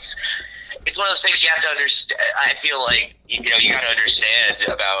 it's one of those things you have to understand. I feel like, you know, you got to understand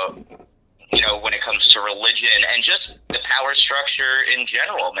about, you know, when it comes to religion and just the power structure in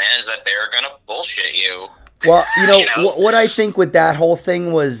general, man, is that they're going to bullshit you. Well, you know, what I think with that whole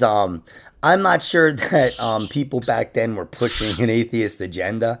thing was, I'm not sure that people back then were pushing an atheist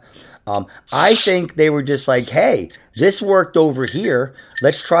agenda. I think they were just like, hey, this worked over here.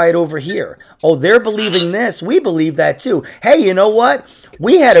 Let's try it over here. Oh, they're believing this. We believe that too. Hey, you know what?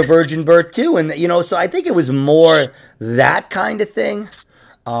 We had a virgin birth too. And, so I think it was more that kind of thing.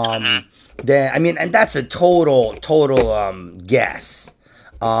 And that's a total guess.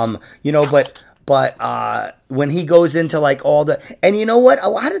 But when he goes into like all the, and you know what? A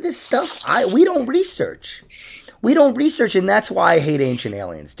lot of this stuff, we don't research. We don't research, and that's why I hate Ancient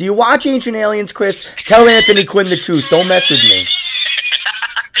Aliens. Do you watch Ancient Aliens, Chris? Tell Anthony Quinn the truth. Don't mess with me.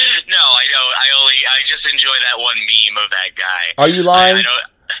 No, I don't. I just enjoy that one meme of that guy. Are you lying?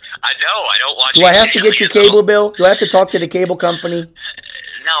 I don't watch. Do I have to get your cable bill? Do I have to talk to the cable company?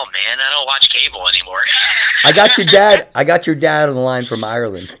 No, man, I don't watch cable anymore. I got your dad on the line from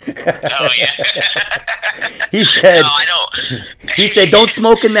Ireland. Oh yeah. He said, no, I don't. He said, don't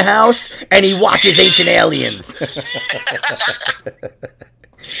smoke in the house, and he watches Ancient Aliens.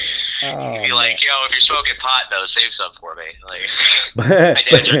 You'd be like, yo, if you're smoking pot, though, save some for me. Like, my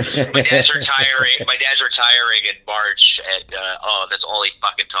dad's retiring. My dad's retiring in March, and that's all he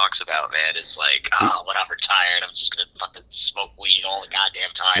fucking talks about, man. It's like, when I'm retired, I'm just gonna fucking smoke weed all the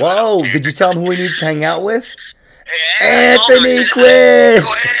goddamn time. Whoa! Did you tell him who he needs to hang out with? Yeah, Anthony Quinn.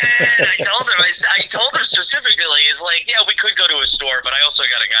 I told him specifically. It's like, yeah, we could go to a store, but I also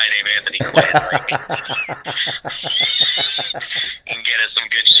got a guy named Anthony Quinn. Like, he can get us some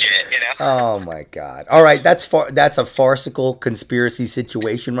good shit, Oh my God! All right, that's a farcical conspiracy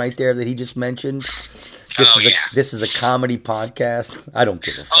situation right there that he just mentioned. This is a comedy podcast. I don't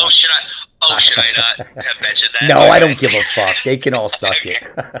give a fuck. Should I not have mentioned that? No, I don't give a fuck. They can all suck it.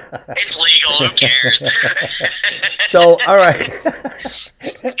 It's legal. Who cares? So, all right.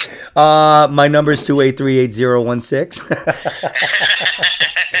 My number is 283-8016.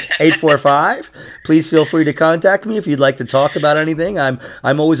 845. Please feel free to contact me if you'd like to talk about anything. I'm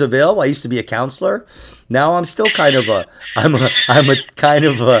always available. I used to be a counselor. Now I'm still kind of a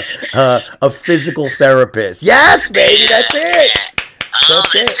physical therapist. Yes, baby, that's it.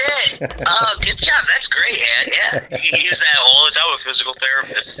 That's it. Oh, good job. That's great, man. Yeah, you can use that all the time with physical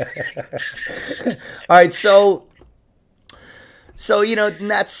therapists. All right, so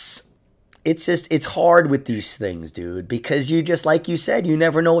it's hard with these things, dude, because you just, like you said, you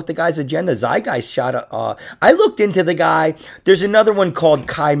never know what the guy's agenda is. I looked into the guy. There's another one called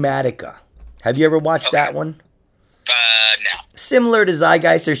Kymatica. Have you ever watched that one? No. Similar to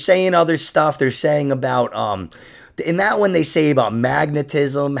Zeitgeist, they're saying other stuff. They're saying about in that one they say about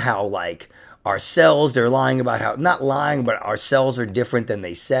magnetism, how like our cells, they're lying about how, not lying, but our cells are different than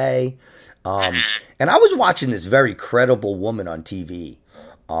they say. And I was watching this very credible woman on TV,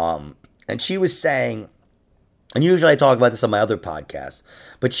 and she was saying, and usually I talk about this on my other podcast,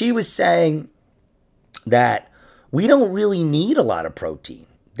 but she was saying that we don't really need a lot of protein.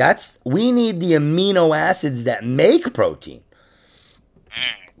 We need the amino acids that make protein.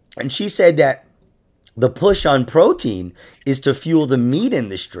 And she said that the push on protein is to fuel the meat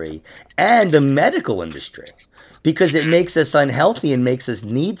industry and the medical industry because it makes us unhealthy and makes us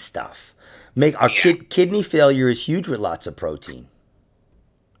need stuff. Kidney failure is huge with lots of protein.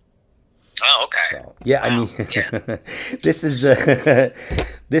 Oh, okay. So, yeah, wow. This is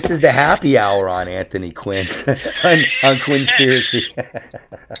the happy hour on Anthony Quinn on QUINNSPIRACY.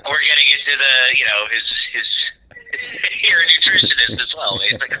 We're getting into his you're a nutritionist as well,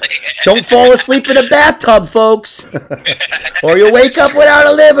 basically. Don't fall asleep in a bathtub, folks, or you'll wake up without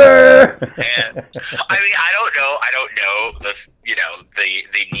a liver. Yeah. I don't know the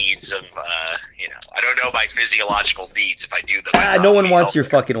needs of I don't know my physiological needs if I do them. No one wants your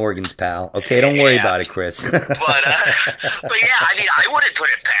fucking organs, pal. Okay, don't worry about it, Chris. But yeah, I wouldn't put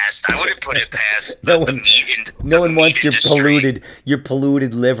it past. No one wants your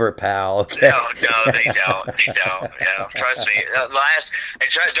polluted liver, pal. Okay. No, they don't. Yeah, trust me.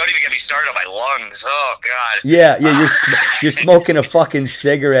 Don't even get me started on my lungs. Oh God. Yeah. You're smoking a fucking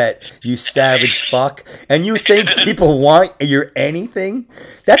cigarette, you savage fuck, and you think people want your anything?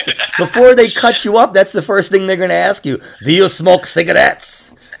 That's before they cut you up. That's the first thing they're going to ask you. Do you smoke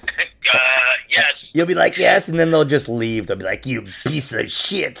cigarettes? Yes. You'll be like, yes, and then they'll just leave. They'll be like, you piece of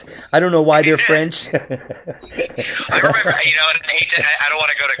shit. I don't know why they're French. I remember, I don't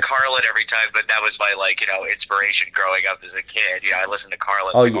want to go to Carlin every time, but that was my, inspiration growing up as a kid. I listened to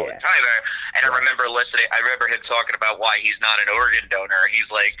Carlin all the time. And I remember him talking about why he's not an organ donor. He's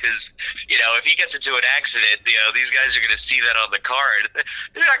like, because, if he gets into an accident, these guys are going to see that on the card.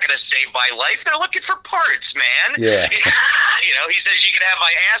 They're not going to save my life. They're looking for parts, man. Yeah. He says you can have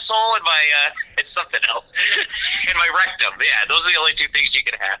my asshole and it's something else. And my rectum. Yeah, those are the only two things you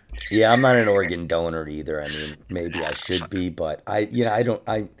can have. Yeah, I'm not an organ donor either. I mean, maybe I should be, but I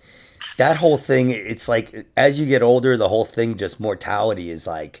that whole thing, it's like as you get older, the whole thing, just mortality is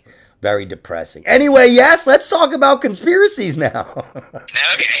like very depressing. Anyway, yes, let's talk about conspiracies now.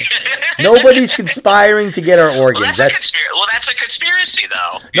 Okay. Nobody's conspiring to get our organs. Well, that's a conspiracy,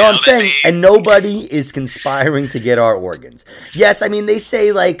 though. No, I'm saying, and nobody is conspiring to get our organs. Yes, I mean, they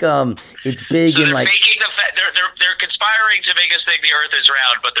say like it's big so and like they're conspiring to make us think the Earth is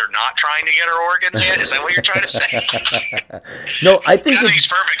round, but they're not trying to get our organs yet. Is that what you're trying to say? No, I think that makes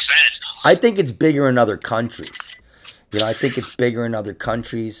perfect sense. I think it's bigger in other countries. I think it's bigger in other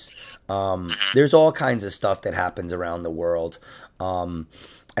countries. There's all kinds of stuff that happens around the world. And,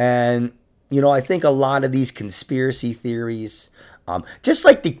 I think a lot of these conspiracy theories, just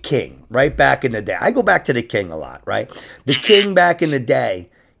like the king, right, back in the day. I go back to the king a lot, right? The king back in the day,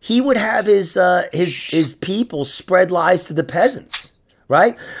 he would have his people spread lies to the peasants,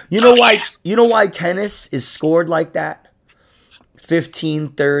 right? You know why tennis is scored like that?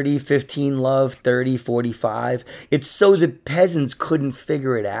 15-30, 15 love, 30-45. It's so the peasants couldn't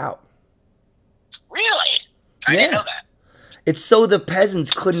figure it out. Really? I didn't know that. It's so the peasants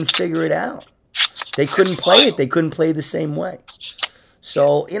couldn't figure it out. They couldn't play it. They couldn't play the same way.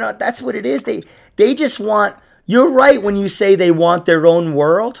 So, that's what it is. They just want, you're right when you say they want their own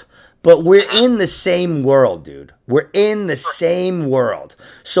world, but we're in the same world, dude. We're in the same world.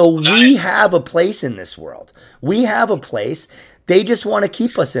 So we have a place in this world. We have a place. They just want to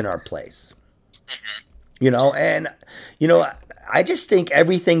keep us in our place. And, I just think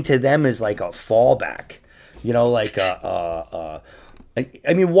everything to them is like a fallback. Like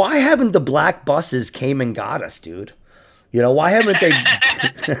I mean, why haven't the black buses came and got us, dude? Why haven't they?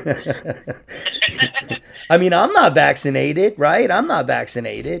 I mean, I'm not vaccinated, right? I'm not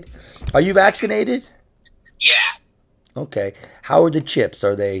vaccinated. Are you vaccinated? Yeah. Okay. How are the chips?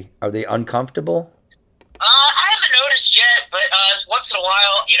 Are they uncomfortable? I haven't noticed yet, but once in a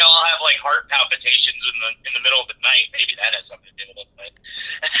while, I'll have like heart palpitations in the middle of the night. Maybe that has something to do with it. But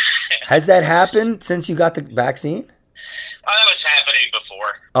has that happened since you got the vaccine? Oh, that was happening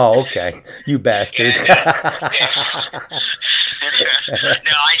before. Oh, okay. You bastard. Yeah.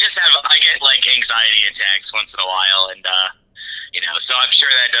 No, I get like anxiety attacks once in a while, and so I'm sure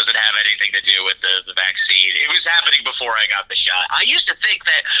that doesn't have anything to do with the vaccine. It was happening before I got the shot. I used to think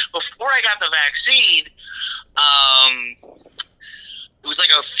that before I got the vaccine, it was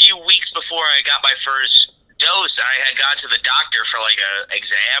like a few weeks before I got my first dose, I had gone to the doctor for like a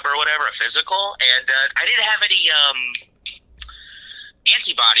exam or whatever, a physical, and I didn't have any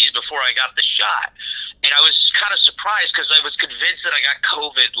antibodies before I got the shot. And I was kind of surprised because I was convinced that I got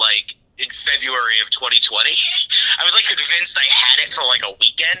COVID like in February of 2020. I was like convinced I had it for like a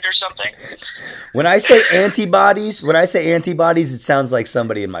weekend or something. When I say antibodies, it sounds like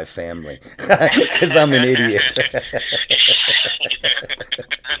somebody in my family because I'm an idiot.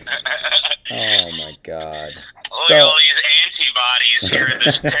 Oh my God. Look at all these antibodies here at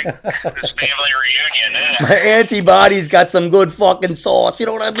this family reunion. My antibodies got some good fucking sauce. You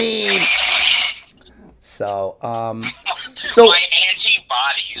know what I mean? So, my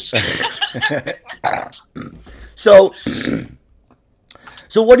antibodies. So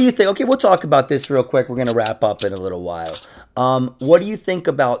what do you think? Okay, we'll talk about this real quick. We're gonna wrap up in a little while. What do you think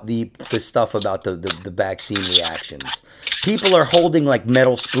about the stuff about the vaccine reactions? People are holding like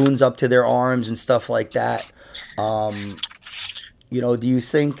metal spoons up to their arms and stuff like that. Do you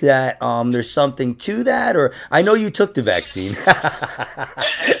think that there's something to that? Or I know you took the vaccine.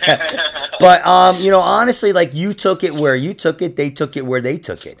 But, honestly, like you took it where you took it. They took it where they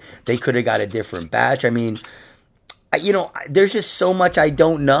took it. They could have got a different batch. I mean, there's just so much I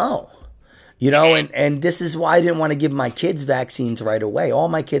don't know. And this is why I didn't want to give my kids vaccines right away. All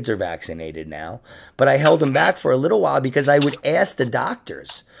my kids are vaccinated now. But I held them back for a little while because I would ask the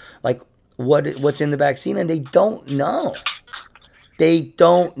doctors, like, what's in the vaccine, and they don't know. They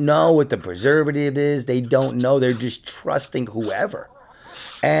don't know what the preservative is. They don't know. They're just trusting whoever.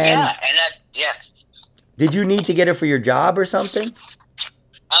 And did you need to get it for your job or something?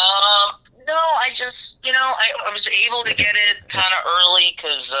 No, I just, I was able to get it kind of early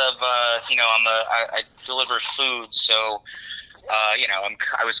because of, I deliver food, so,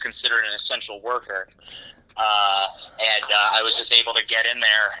 I was considered an essential worker. And I was just able to get in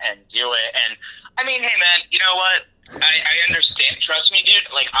there and do it. And I mean, hey man, you know what? I understand. Trust me,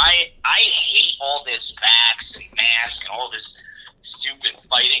 dude. Like I hate all this vax and mask and all this stupid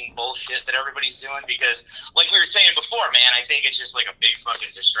fighting bullshit that everybody's doing because, like we were saying before, man, I think it's just like a big fucking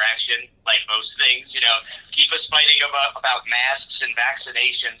distraction. Like most things, keep us fighting about masks and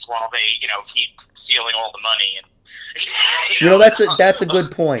vaccinations while they, keep stealing all the money. And that's a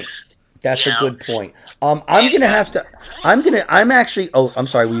good point. That's a good point. I'm actually. Oh, I'm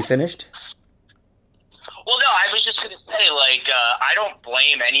sorry. Were you finished? Well, no, I was just going to say, like, I don't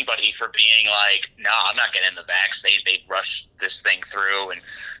blame anybody for being like, no, I'm not getting the vax. They rush this thing through. And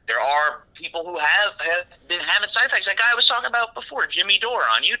there are people who have been having side effects. That guy I was talking about before, Jimmy Dore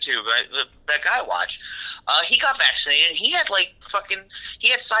on YouTube, that guy I watched. He got vaccinated. He had, like, he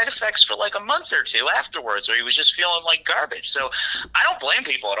had side effects for, like, a month or two afterwards where he was just feeling like garbage. So I don't blame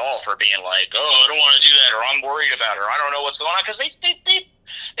people at all for being like, oh, I don't want to do that, or I'm worried about it, or I don't know what's going on. Because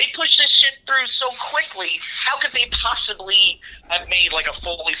they push this shit through so quickly. How could they possibly have made like a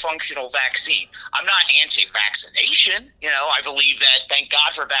fully functional vaccine? I'm not anti-vaccination. You know, I believe that, thank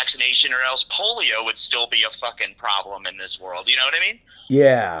God for vaccination, or else polio would still be a fucking problem in this world. You know what I mean?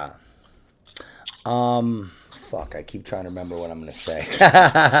 Yeah. Fuck, I keep trying to remember what I'm going to say. Oh,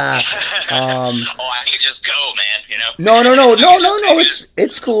 I could just go, man, you know? No.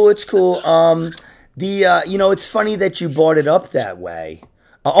 It's cool. You know, it's funny that you brought it up that way.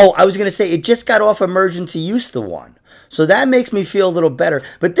 I was going to say, it just got off emergency use, the one. So that makes me feel a little better.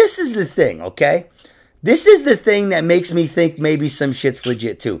 But this is the thing, okay? This is the thing that makes me think maybe some shit's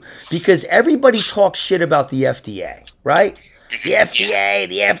legit too. Because everybody talks shit about the FDA, right? The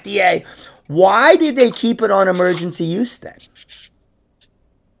FDA. Why did they keep it on emergency use then?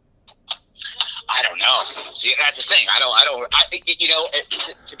 I don't know. See, that's the thing. You know,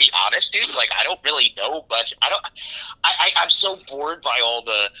 to be honest, dude, like, I don't really know, but I'm so bored by all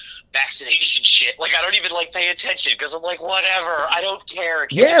the vaccination shit. Like, I don't even, like, pay attention, because I'm like, whatever, I don't care.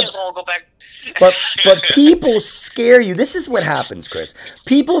 Can we just all go back? But people scare you. This is what happens, Chris.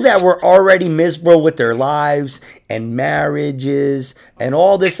 People that were already miserable with their lives and marriages and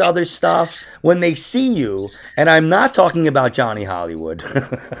all this other stuff, when they see you, and I'm not talking about Johnny Hollywood,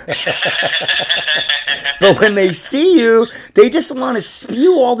 but when they see you, they just want to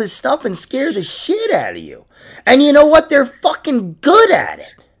spew all this stuff and scare the shit out of you. And you know what? They're fucking good at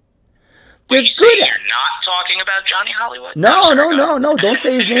it. You're not talking about Johnny Hollywood? No. Don't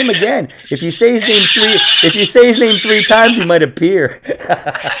say his name again. If you say his name three times, he might appear. Or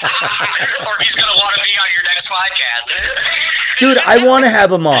he's gonna want to be on your next podcast. Dude, I want to have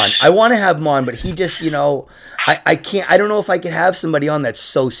him on. But he just, you know, I can't. I don't know if I could have somebody on that's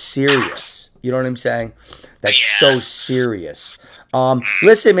so serious. You know what I'm saying? That's so serious.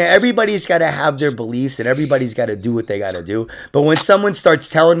 Listen, man, everybody's got to have their beliefs and everybody's got to do what they got to do. But when someone starts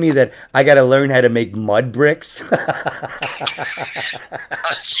telling me that I got to learn how to make mud bricks,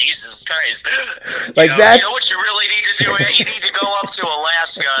 Jesus Christ! Like, you know what you really need to do? You need to go up to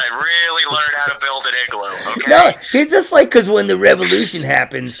Alaska and really learn how to build an igloo. Okay? No, he's just like, because when the revolution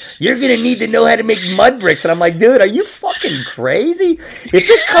happens, you're gonna need to know how to make mud bricks. And I'm like, dude, are you fucking crazy? If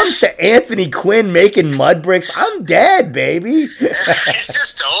it comes to Anthony Quinn making mud bricks, I'm dead, baby. It's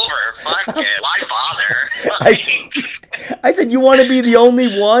just over. Fuck it. Why bother? I said, you want to be the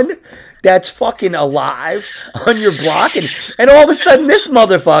only one that's fucking alive on your block? And all of a sudden, this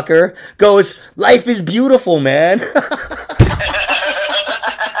motherfucker goes, life is beautiful, man.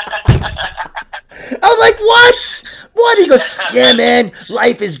 I'm like, what? What? He goes, yeah, man,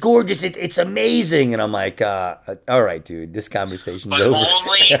 life is gorgeous. It's amazing. And I'm like, all right, dude, this conversation's over. But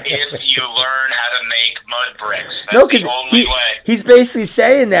only if you learn how to make mud bricks. That's the only way. He's basically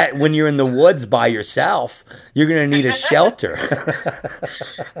saying that when you're in the woods by yourself, you're going to need a shelter.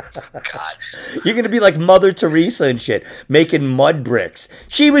 God. You're going to be like Mother Teresa and shit, making mud bricks.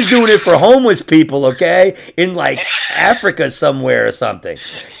 She was doing it for homeless people, okay? In like Africa somewhere or something.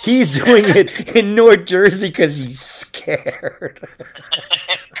 He's doing it in North Jersey because he's scared.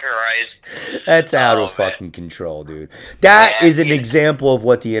 Christ. That's out of fucking control, dude. That is an example of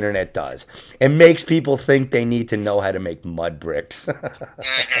what the internet does. It makes people think they need to know how to make mud bricks. It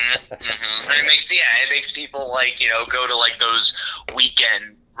makes people, like, you know, go to like those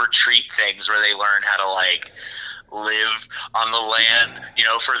weekend retreat things where they learn how to like live on the land, you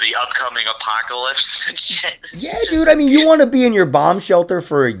know, for the upcoming apocalypse and shit. Yeah, dude, I mean, you want to be in your bomb shelter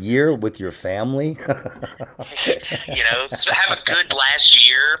for a year with your family? You know, have a good last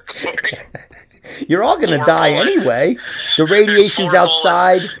year before you're all going to die anyway. The radiation's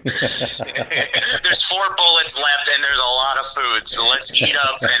outside. There's 4 bullets left and there's a lot of food. So let's eat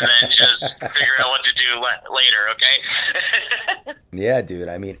up and then just figure out what to do later, okay? Yeah, dude.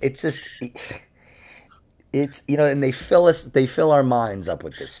 I mean, it's just... It's, you know, and they fill our minds up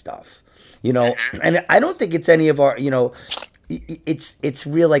with this stuff, you know, and I don't think it's any of our, you know, it's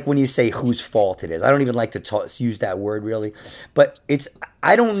real, like when you say whose fault it is. I don't even like to use that word really, but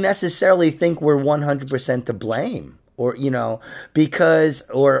I don't necessarily think we're 100% to blame, or, you know, because,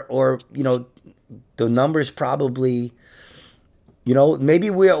 or, you know, the numbers probably, you know, maybe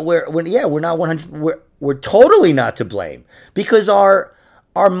we're not 100, we're totally not to blame, because our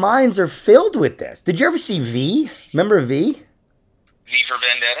our minds are filled with this. Did you ever see V? Remember V? V for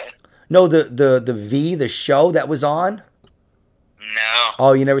Vendetta? No, the V, the show that was on. No.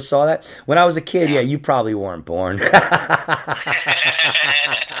 Oh, you never saw that? When I was a kid, yeah, you probably weren't born.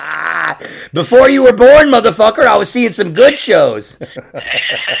 Before you were born, motherfucker, I was seeing some good shows.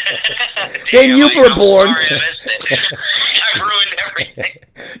 Then you were born. I'm sorry I missed it. I ruined everything.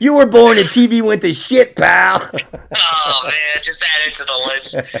 You were born and TV went to shit, pal. Oh, man, just add it to the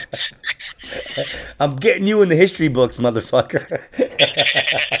list. I'm getting you in the history books, motherfucker.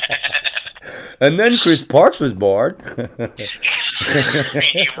 And then Chris Parks was born. You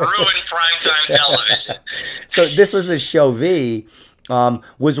ruined primetime television. So this was a show, V,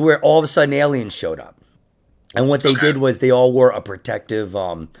 was where all of a sudden aliens showed up. And what they did was they all wore a protective,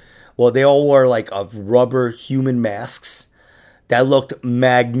 they all wore like a rubber human masks that looked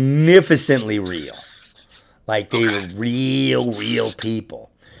magnificently real. Like they were real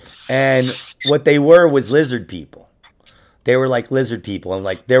people. And what they were was lizard people. They were like lizard people, and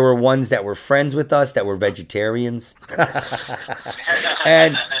like there were ones that were friends with us that were vegetarians,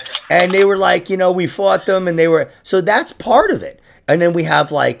 and they were like, we fought them, and they were, so that's part of it. And then we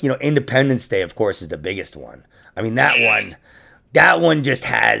have like, Independence Day, of course, is the biggest one. I mean that one just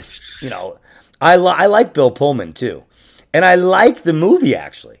has, I like Bill Pullman too, and I like the movie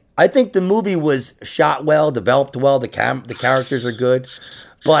actually. I think the movie was shot well, developed well, the characters are good,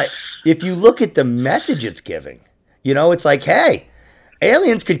 but if you look at the message it's giving. It's like, hey,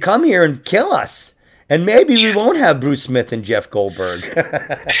 aliens could come here and kill us. And maybe we won't have Bruce Smith and Jeff Goldberg. Wow.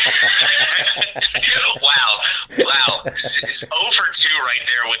 It's 0 for 2 right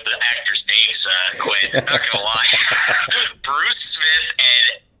there with the actors' names, Quinn. I'm not going to lie. Bruce Smith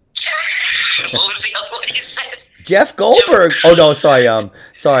and... What was the other one you said? Jeff Goldberg. Oh, no, sorry.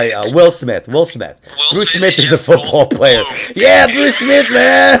 Will Smith. Bruce Smith is a football player. Yeah, Bruce Smith,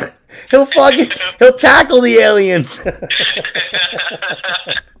 man. He'll tackle the aliens.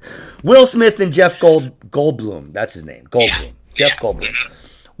 Will Smith and Jeff Goldblum. That's his name. Goldblum. Jeff Goldblum.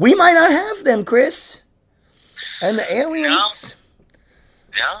 We might not have them, Chris. And the aliens.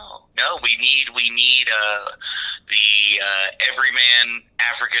 No. We need the everyman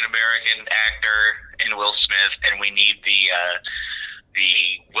African American actor in Will Smith, and we need the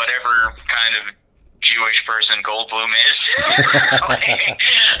whatever kind of Jewish person Goldblum is. like they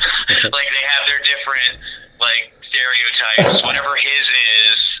have their different stereotypes. Whatever his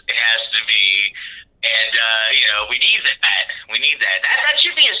is, it has to be. And we need that. That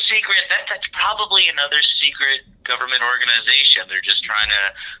should be a secret. That's probably another secret government organization. They're just trying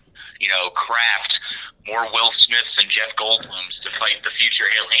to, craft more Will Smiths and Jeff Goldblums to fight the future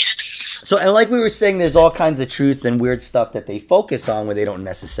aliens. So, and like we were saying, there's all kinds of truth and weird stuff that they focus on where they don't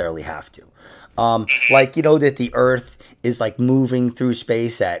necessarily have to. That the Earth is like moving through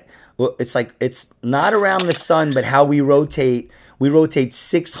space it's not around the sun, but how we rotate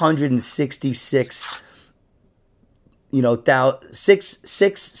 666,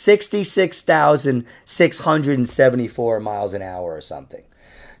 66,674 miles an hour or something.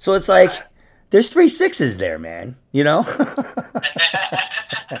 So it's like, there's 3 6s there, man,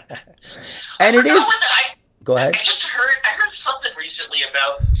 And it is. Go ahead. I heard something recently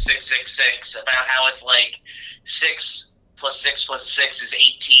about 666, about how it's like 6 plus 6 plus 6 is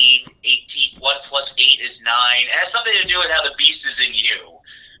 18, 1 plus 8 is 9. It has something to do with how the beast is in you.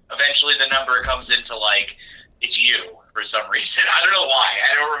 Eventually the number comes into it's you for some reason. I don't know why.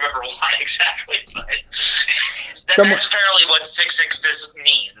 I don't remember why exactly, but that's apparently what 666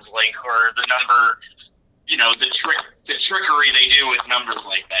 means, or the number, the trickery they do with numbers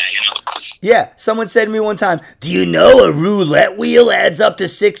like that, Yeah, someone said to me one time, do you know a roulette wheel adds up to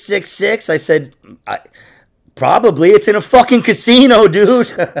 666? I said, probably. It's in a fucking casino,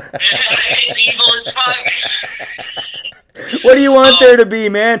 dude. It's evil as fuck. What do you want there to be,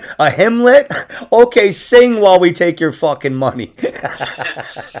 man? A hymnlet? Okay, sing while we take your fucking money. One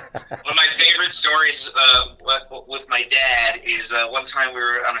of my favorite stories with my dad is one time we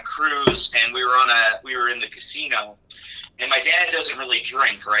were on a cruise and we were in the casino, and my dad doesn't really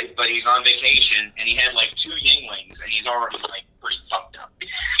drink, right? But he's on vacation and he had 2 Yinglings and he's already pretty fucked up. You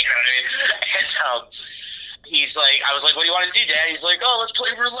know what I mean? And he's like, I was like, what do you want to do, Dad? He's like, oh, let's play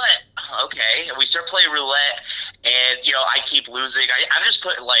roulette. Okay. And we start playing roulette, and, I keep losing. I'm just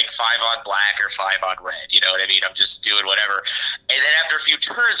putting 5 on black or 5 on red. You know what I mean? I'm just doing whatever. And then after a few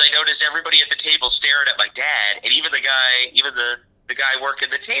turns, I notice everybody at the table staring at my dad, and even the guy working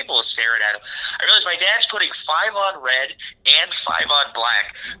the table is staring at him. I realized my dad's putting 5 on red and 5 on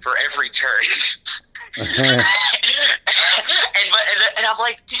black for every turn. and I'm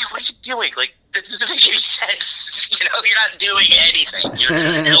like, dude, what are you doing? Like, that doesn't make any sense. You know, you're not doing anything. You're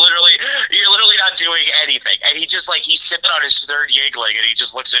literally not doing anything. And he just like, he's sipping on his third Yingling, and he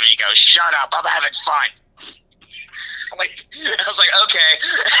just looks at me and goes, "Shut up, I'm having fun." I was like, okay.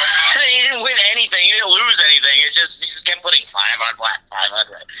 He didn't win anything. He didn't lose anything. It's just, he just kept putting 5 on black, 5 on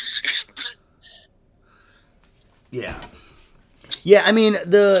red. Yeah. Yeah, I mean,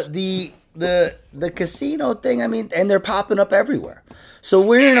 the casino thing, I mean, and they're popping up everywhere. So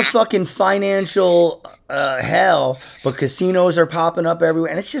we're in a fucking financial hell, but casinos are popping up everywhere.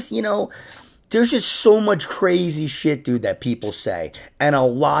 And it's just, you know, there's just so much crazy shit, dude, that people say. And a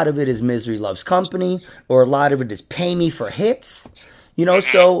lot of it is misery loves company, or a lot of it is pay me for hits. You know,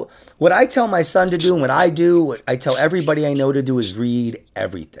 so what I tell my son to do and what I do, what I tell everybody I know to do is read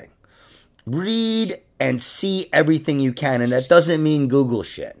everything. Read and see everything you can. And that doesn't mean Google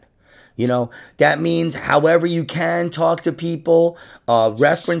shit. You know, that means however you can, talk to people,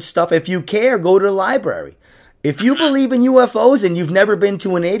 reference stuff. If you care, go to the library. If you believe in UFOs and you've never been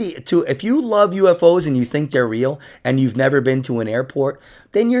to if you love UFOs and you think they're real and you've never been to an airport,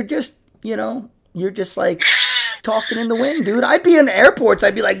 then you're just, you know, you're just like talking in the wind, dude. I'd be in airports.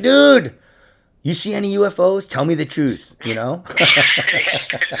 I'd be like, dude, you see any UFOs? Tell me the truth, you know?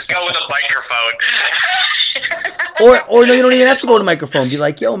 Just go with a microphone. Or no, you don't even have to go to microphone. Be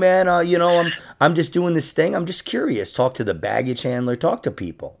like, yo, man, you know, I'm just doing this thing. I'm just curious. Talk to the baggage handler. Talk to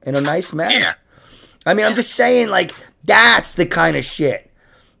people in a nice manner. Yeah. I mean, I'm just saying, like, that's the kind of shit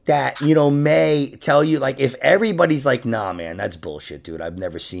that, you know, may tell you, like, if everybody's like, nah, man, that's bullshit, dude. I've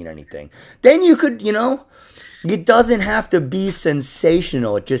never seen anything. Then you could, you know, it doesn't have to be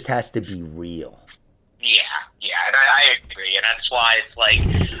sensational. It just has to be real. Yeah, and I agree, and that's why it's like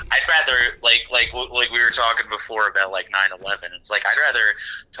I'd rather like we were talking before about like 9/11. It's like I'd rather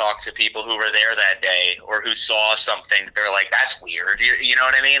talk to people who were there that day or who saw something that they're like, that's weird. You know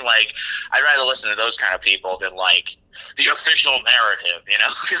what I mean? Like I'd rather listen to those kind of people than like the official narrative, you know,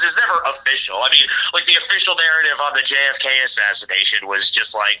 because it's never official. I mean, like the official narrative on the JFK assassination was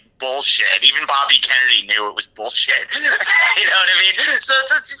just like bullshit. Even Bobby Kennedy knew it was bullshit. You know what I mean? So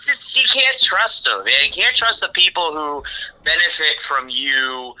it's just, you can't trust them, man. You can't trust the people who benefit from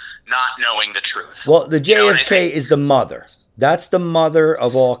you not knowing the truth. Well, the JFK is the mother. That's the mother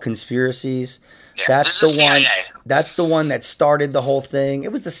of all conspiracies. Yeah, that's the CIA. one. That's the one that started the whole thing.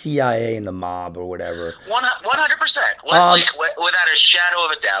 It was the CIA and the mob or whatever. 100%, without a shadow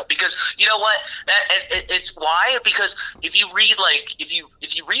of a doubt. Because you know what? It's why. Because if you read if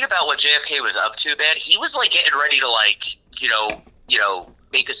you read about what JFK was up to, man, he was like getting ready to you know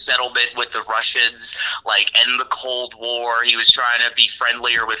make a settlement with the Russians, like end the Cold War. He was trying to be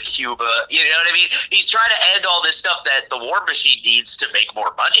friendlier with Cuba. You know what I mean? He's trying to end all this stuff that the war machine needs to make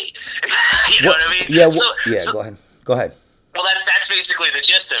more money. You know what I mean? Yeah. Go ahead. Well, that's basically the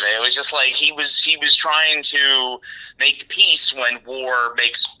gist of it. It was just like he was trying to make peace when war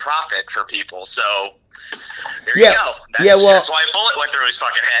makes profit for people. So there you go. That's why a bullet went through his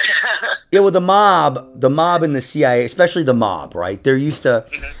fucking head. Yeah, well, the mob and the CIA, especially the mob, right? They're used to,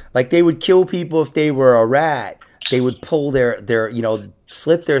 like, they would kill people if they were a rat. They would pull their you know,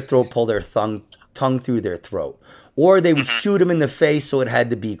 slit their throat, pull their tongue through their throat. Or they would shoot them in the face, so it had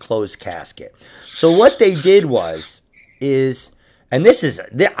to be closed casket. So what they did and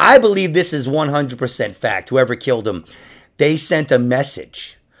I believe this is 100% fact, whoever killed him, they sent a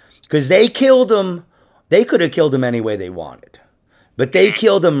message. Because they killed him. They could have killed him any way they wanted. But they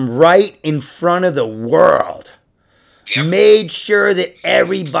killed him right in front of the world. Yep. Made sure that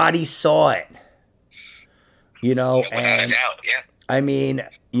everybody saw it. You know, and I mean,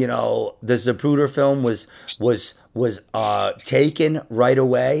 you know, the Zapruder film was taken right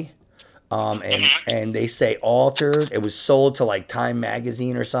away. And they say altered. It was sold to like Time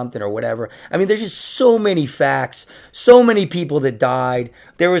Magazine or something or whatever. I mean, there's just so many facts, so many people that died.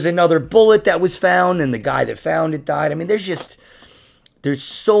 There was another bullet that was found, and the guy that found it died. I mean, there's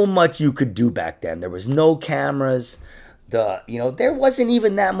so much you could do back then. There was no cameras. There wasn't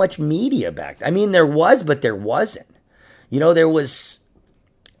even that much media back then. I mean, there was, but there wasn't. You know, there was,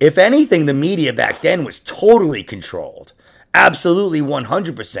 if anything, the media back then was totally controlled. Absolutely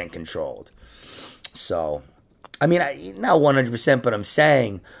 100% controlled. So, I mean, not 100%, but I'm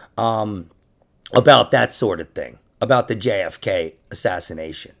saying about that sort of thing, about the JFK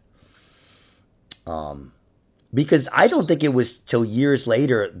assassination. Because I don't think it was till years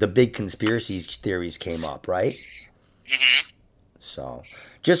later the big conspiracy theories came up, right? Mm-hmm. So,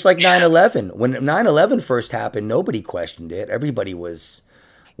 just like 9/11. When 9/11 first happened, nobody questioned it. Everybody was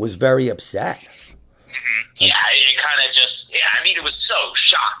very upset. Yeah, it kind of just, I mean, it was so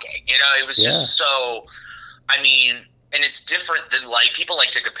shocking. It was just so, I mean, and it's different than, like, people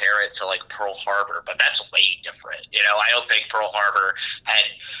like to compare it to, like, Pearl Harbor, but that's way different. I don't think Pearl Harbor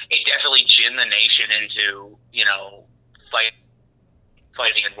it definitely ginned the nation into,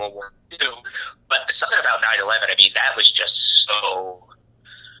 fighting in World War II. But something about 9/11, I mean, that was just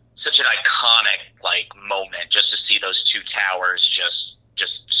such an iconic, like, moment, just to see those two towers just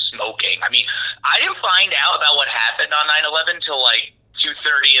smoking. I mean, I didn't find out about what happened on 9/11 till, like,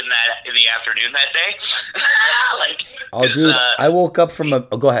 2:30 in the afternoon that day. Dude, I woke up from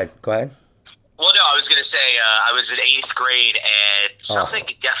go ahead. Well, no, I was gonna say I was in 8th grade and something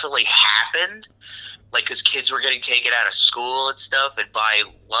definitely happened, like, because kids were getting taken out of school and stuff, and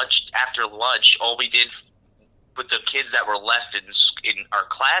after lunch, all we did with the kids that were left in our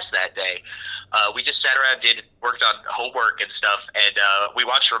class that day, we just sat around, worked on homework and stuff, and we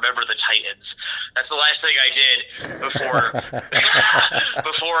watched Remember the Titans. That's the last thing I did before I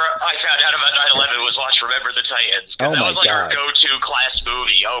found out about 9/11 was watch Remember the Titans, because that was like our go-to class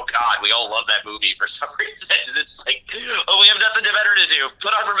movie. Oh God, we all love that movie for some reason. It's like, we have nothing better to do.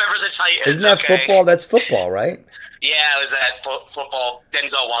 Put on Remember the Titans. Isn't that football? That's football, right? Yeah, it was that football,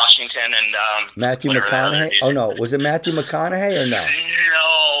 Denzel Washington and Matthew McConaughey. Oh no, was it Matthew McConaughey or no?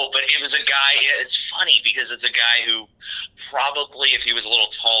 No, but it was a guy. It's funny because it's a guy who probably, if he was a little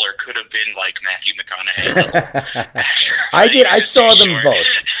taller, could have been like Matthew McConaughey. I saw them both.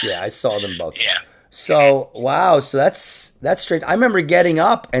 Yeah, I saw them both. Yeah. So wow, so that's strange. I remember getting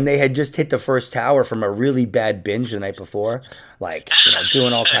up and they had just hit the first tower from a really bad binge the night before, like,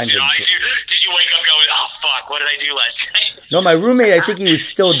 doing all kinds of. Did you wake up going, oh fuck, what did I do last night? No, my roommate, I think he was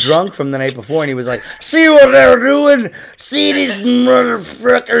still drunk from the night before, and he was like, "See what they're doing? See these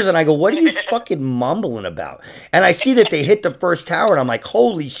motherfuckers?" And I go, "What are you fucking mumbling about?" And I see that they hit the first tower, and I'm like,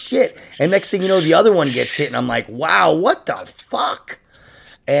 "Holy shit!" And next thing you know, the other one gets hit, and I'm like, "Wow, what the fuck?"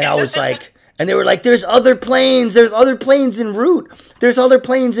 And I was like. And they were like, there's other planes en route. There's other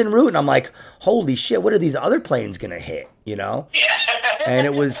planes en route. And I'm like, holy shit, what are these other planes going to hit? Yeah. And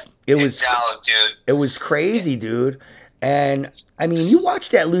it was crazy, dude. And I mean, you watch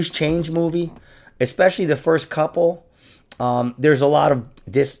that Loose Change movie, especially the first couple. There's a lot of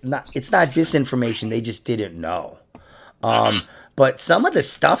it's not disinformation. They just didn't know. But some of the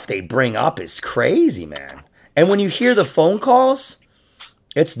stuff they bring up is crazy, man. And when you hear the phone calls,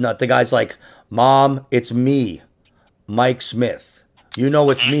 it's not. The guy's like, "Mom, it's me, Mike Smith. You know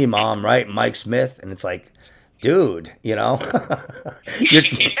it's me, Mom, right? Mike Smith." And it's like, dude, you're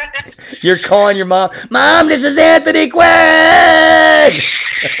calling your mom. "Mom, this is Anthony Quinn.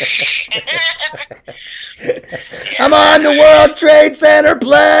 I'm on the World Trade Center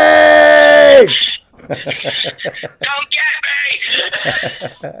plane. Come get me."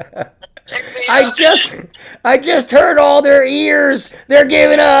 I just heard all their ears. They're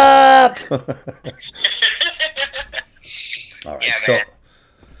giving up.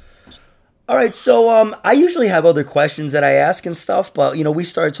 All right, so I usually have other questions that I ask and stuff, but we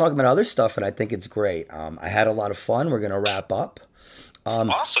started talking about other stuff, and I think it's great. I had a lot of fun. We're gonna wrap up.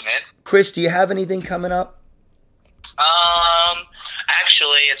 Awesome, man. Chris, do you have anything coming up?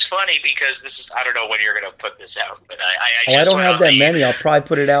 Actually, it's funny because I don't know when you're going to put this out, but I don't have that many. I'll probably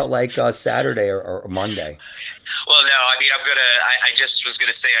put it out like Saturday or Monday. Well, no, I mean, I just was going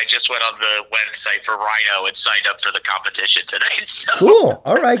to say, I just went on the website for Rhino and signed up for the competition tonight. So. Cool.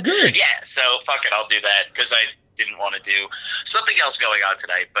 All right, good. Yeah, so fuck it, I'll do that because I didn't want to do something else going on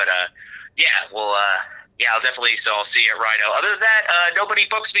tonight. But, yeah, well, yeah, I'll see you at Rhino. Other than that, nobody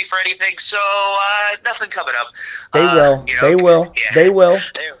books me for anything, so nothing coming up. They will. They will. Yeah. They will.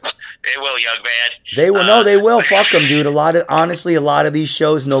 They will, young man. They will. No, they will. Fuck them, dude. Honestly, a lot of these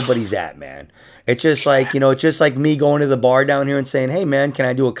shows, nobody's at, man. It's just like, it's just like me going to the bar down here and saying, "Hey, man, can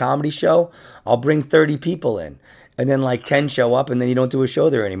I do a comedy show? I'll bring 30 people in." And then like 10 show up, and then you don't do a show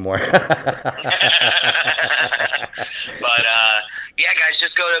there anymore. But, yeah, guys,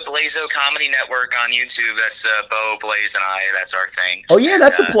 just go to Blazo Comedy Network on YouTube. That's Bo, Blaze, and I. That's our thing. Oh, yeah,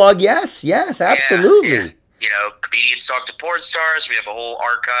 that's a plug. Yes, absolutely. Yeah. Comedians talk to porn stars. We have a whole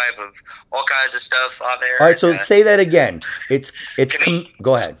archive of all kinds of stuff on there. All right, so say that again.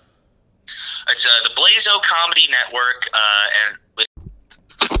 Go ahead. It's the Blazo Comedy Network,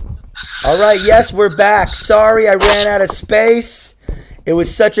 All right, yes, we're back. Sorry, I ran out of space. It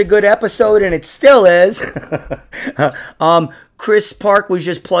was such a good episode, and it still is. Chris Park was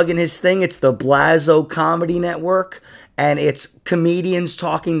just plugging his thing. It's the Blazo Comedy Network, and it's comedians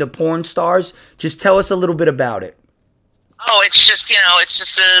talking to porn stars. Just tell us a little bit about it. Oh, it's just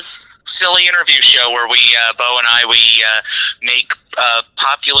silly interview show where we, Bo and I, make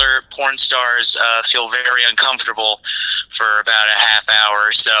popular porn stars feel very uncomfortable for about a half hour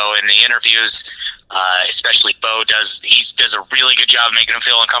or so in the interviews. Especially Bo does a really good job making him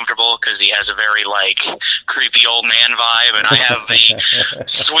feel uncomfortable because he has a very like creepy old man vibe, and I have the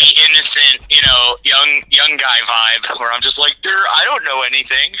sweet innocent, young guy vibe where I'm just like, I don't know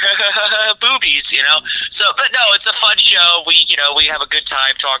anything, boobies, So, but no, it's a fun show. We have a good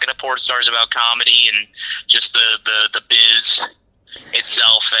time talking to porn stars about comedy and just the biz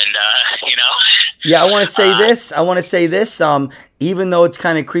itself, and Yeah, I want to say this. Even though it's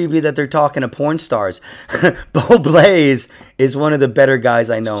kind of creepy that they're talking to porn stars, Bo Blaze is one of the better guys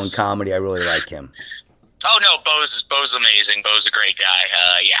I know in comedy. I really like him. Oh no, Bo's amazing. Bo's a great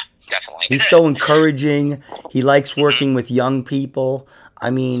guy. Yeah, definitely. He's so encouraging. He likes working with young people. I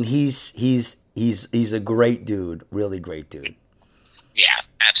mean, he's a great dude. Really great dude. Yeah,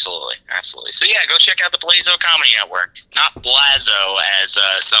 absolutely. So yeah, go check out the Blazo Comedy Network. Not Blazo, as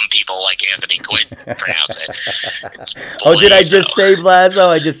some people like Anthony Quinn pronounce it. It's oh, did I just say Blazo?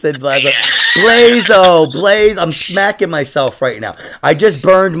 I just said Blazo. Yeah. Blaze. I'm smacking myself right now. I just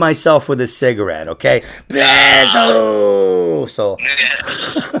burned myself with a cigarette, okay? Blazo! So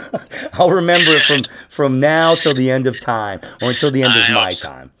I'll remember it from now till the end of time, or until the end of my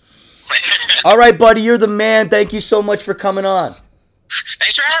time. All right, buddy, you're the man. Thank you so much for coming on.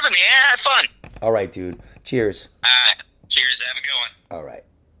 Thanks for having me. Yeah, I had fun. All right, dude. Cheers. All right. Cheers. Have a good one. All right.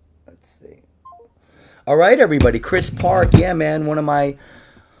 Let's see. All right, everybody. Chris Park. Yeah, man. One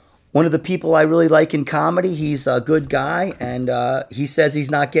of the people I really like in comedy. He's a good guy, and he says he's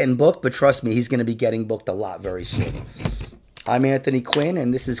not getting booked, but trust me, he's going to be getting booked a lot very soon. I'm Anthony Quinn,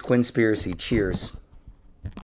 and this is QUINNSPIRACY. Cheers.